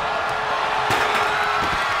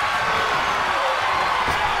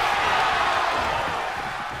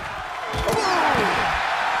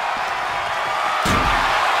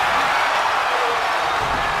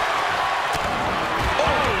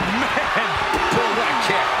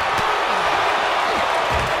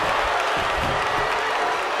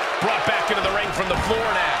 Brought back into the ring from the floor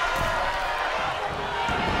now.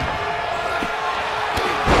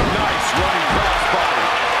 Nice running crossbody.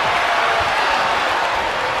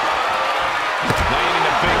 Landing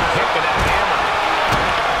a big hit with that hammer.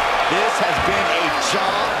 This has been a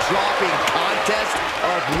jaw-dropping contest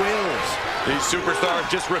of wills. These superstars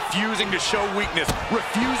just refusing to show weakness,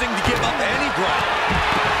 refusing to give up any ground.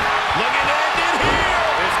 Looking to end it here.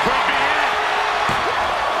 This could be it.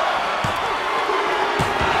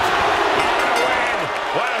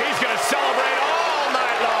 Well, he's going to celebrate all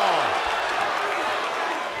night long.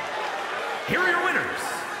 Here are your winners.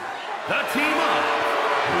 The team of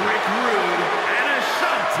Rick Rude and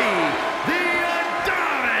Ashanti, the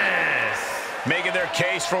Adonis. Making their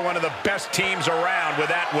case for one of the best teams around with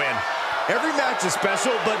that win. Every match is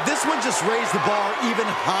special, but this one just raised the bar even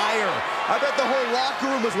higher. I bet the whole locker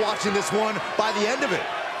room was watching this one by the end of it.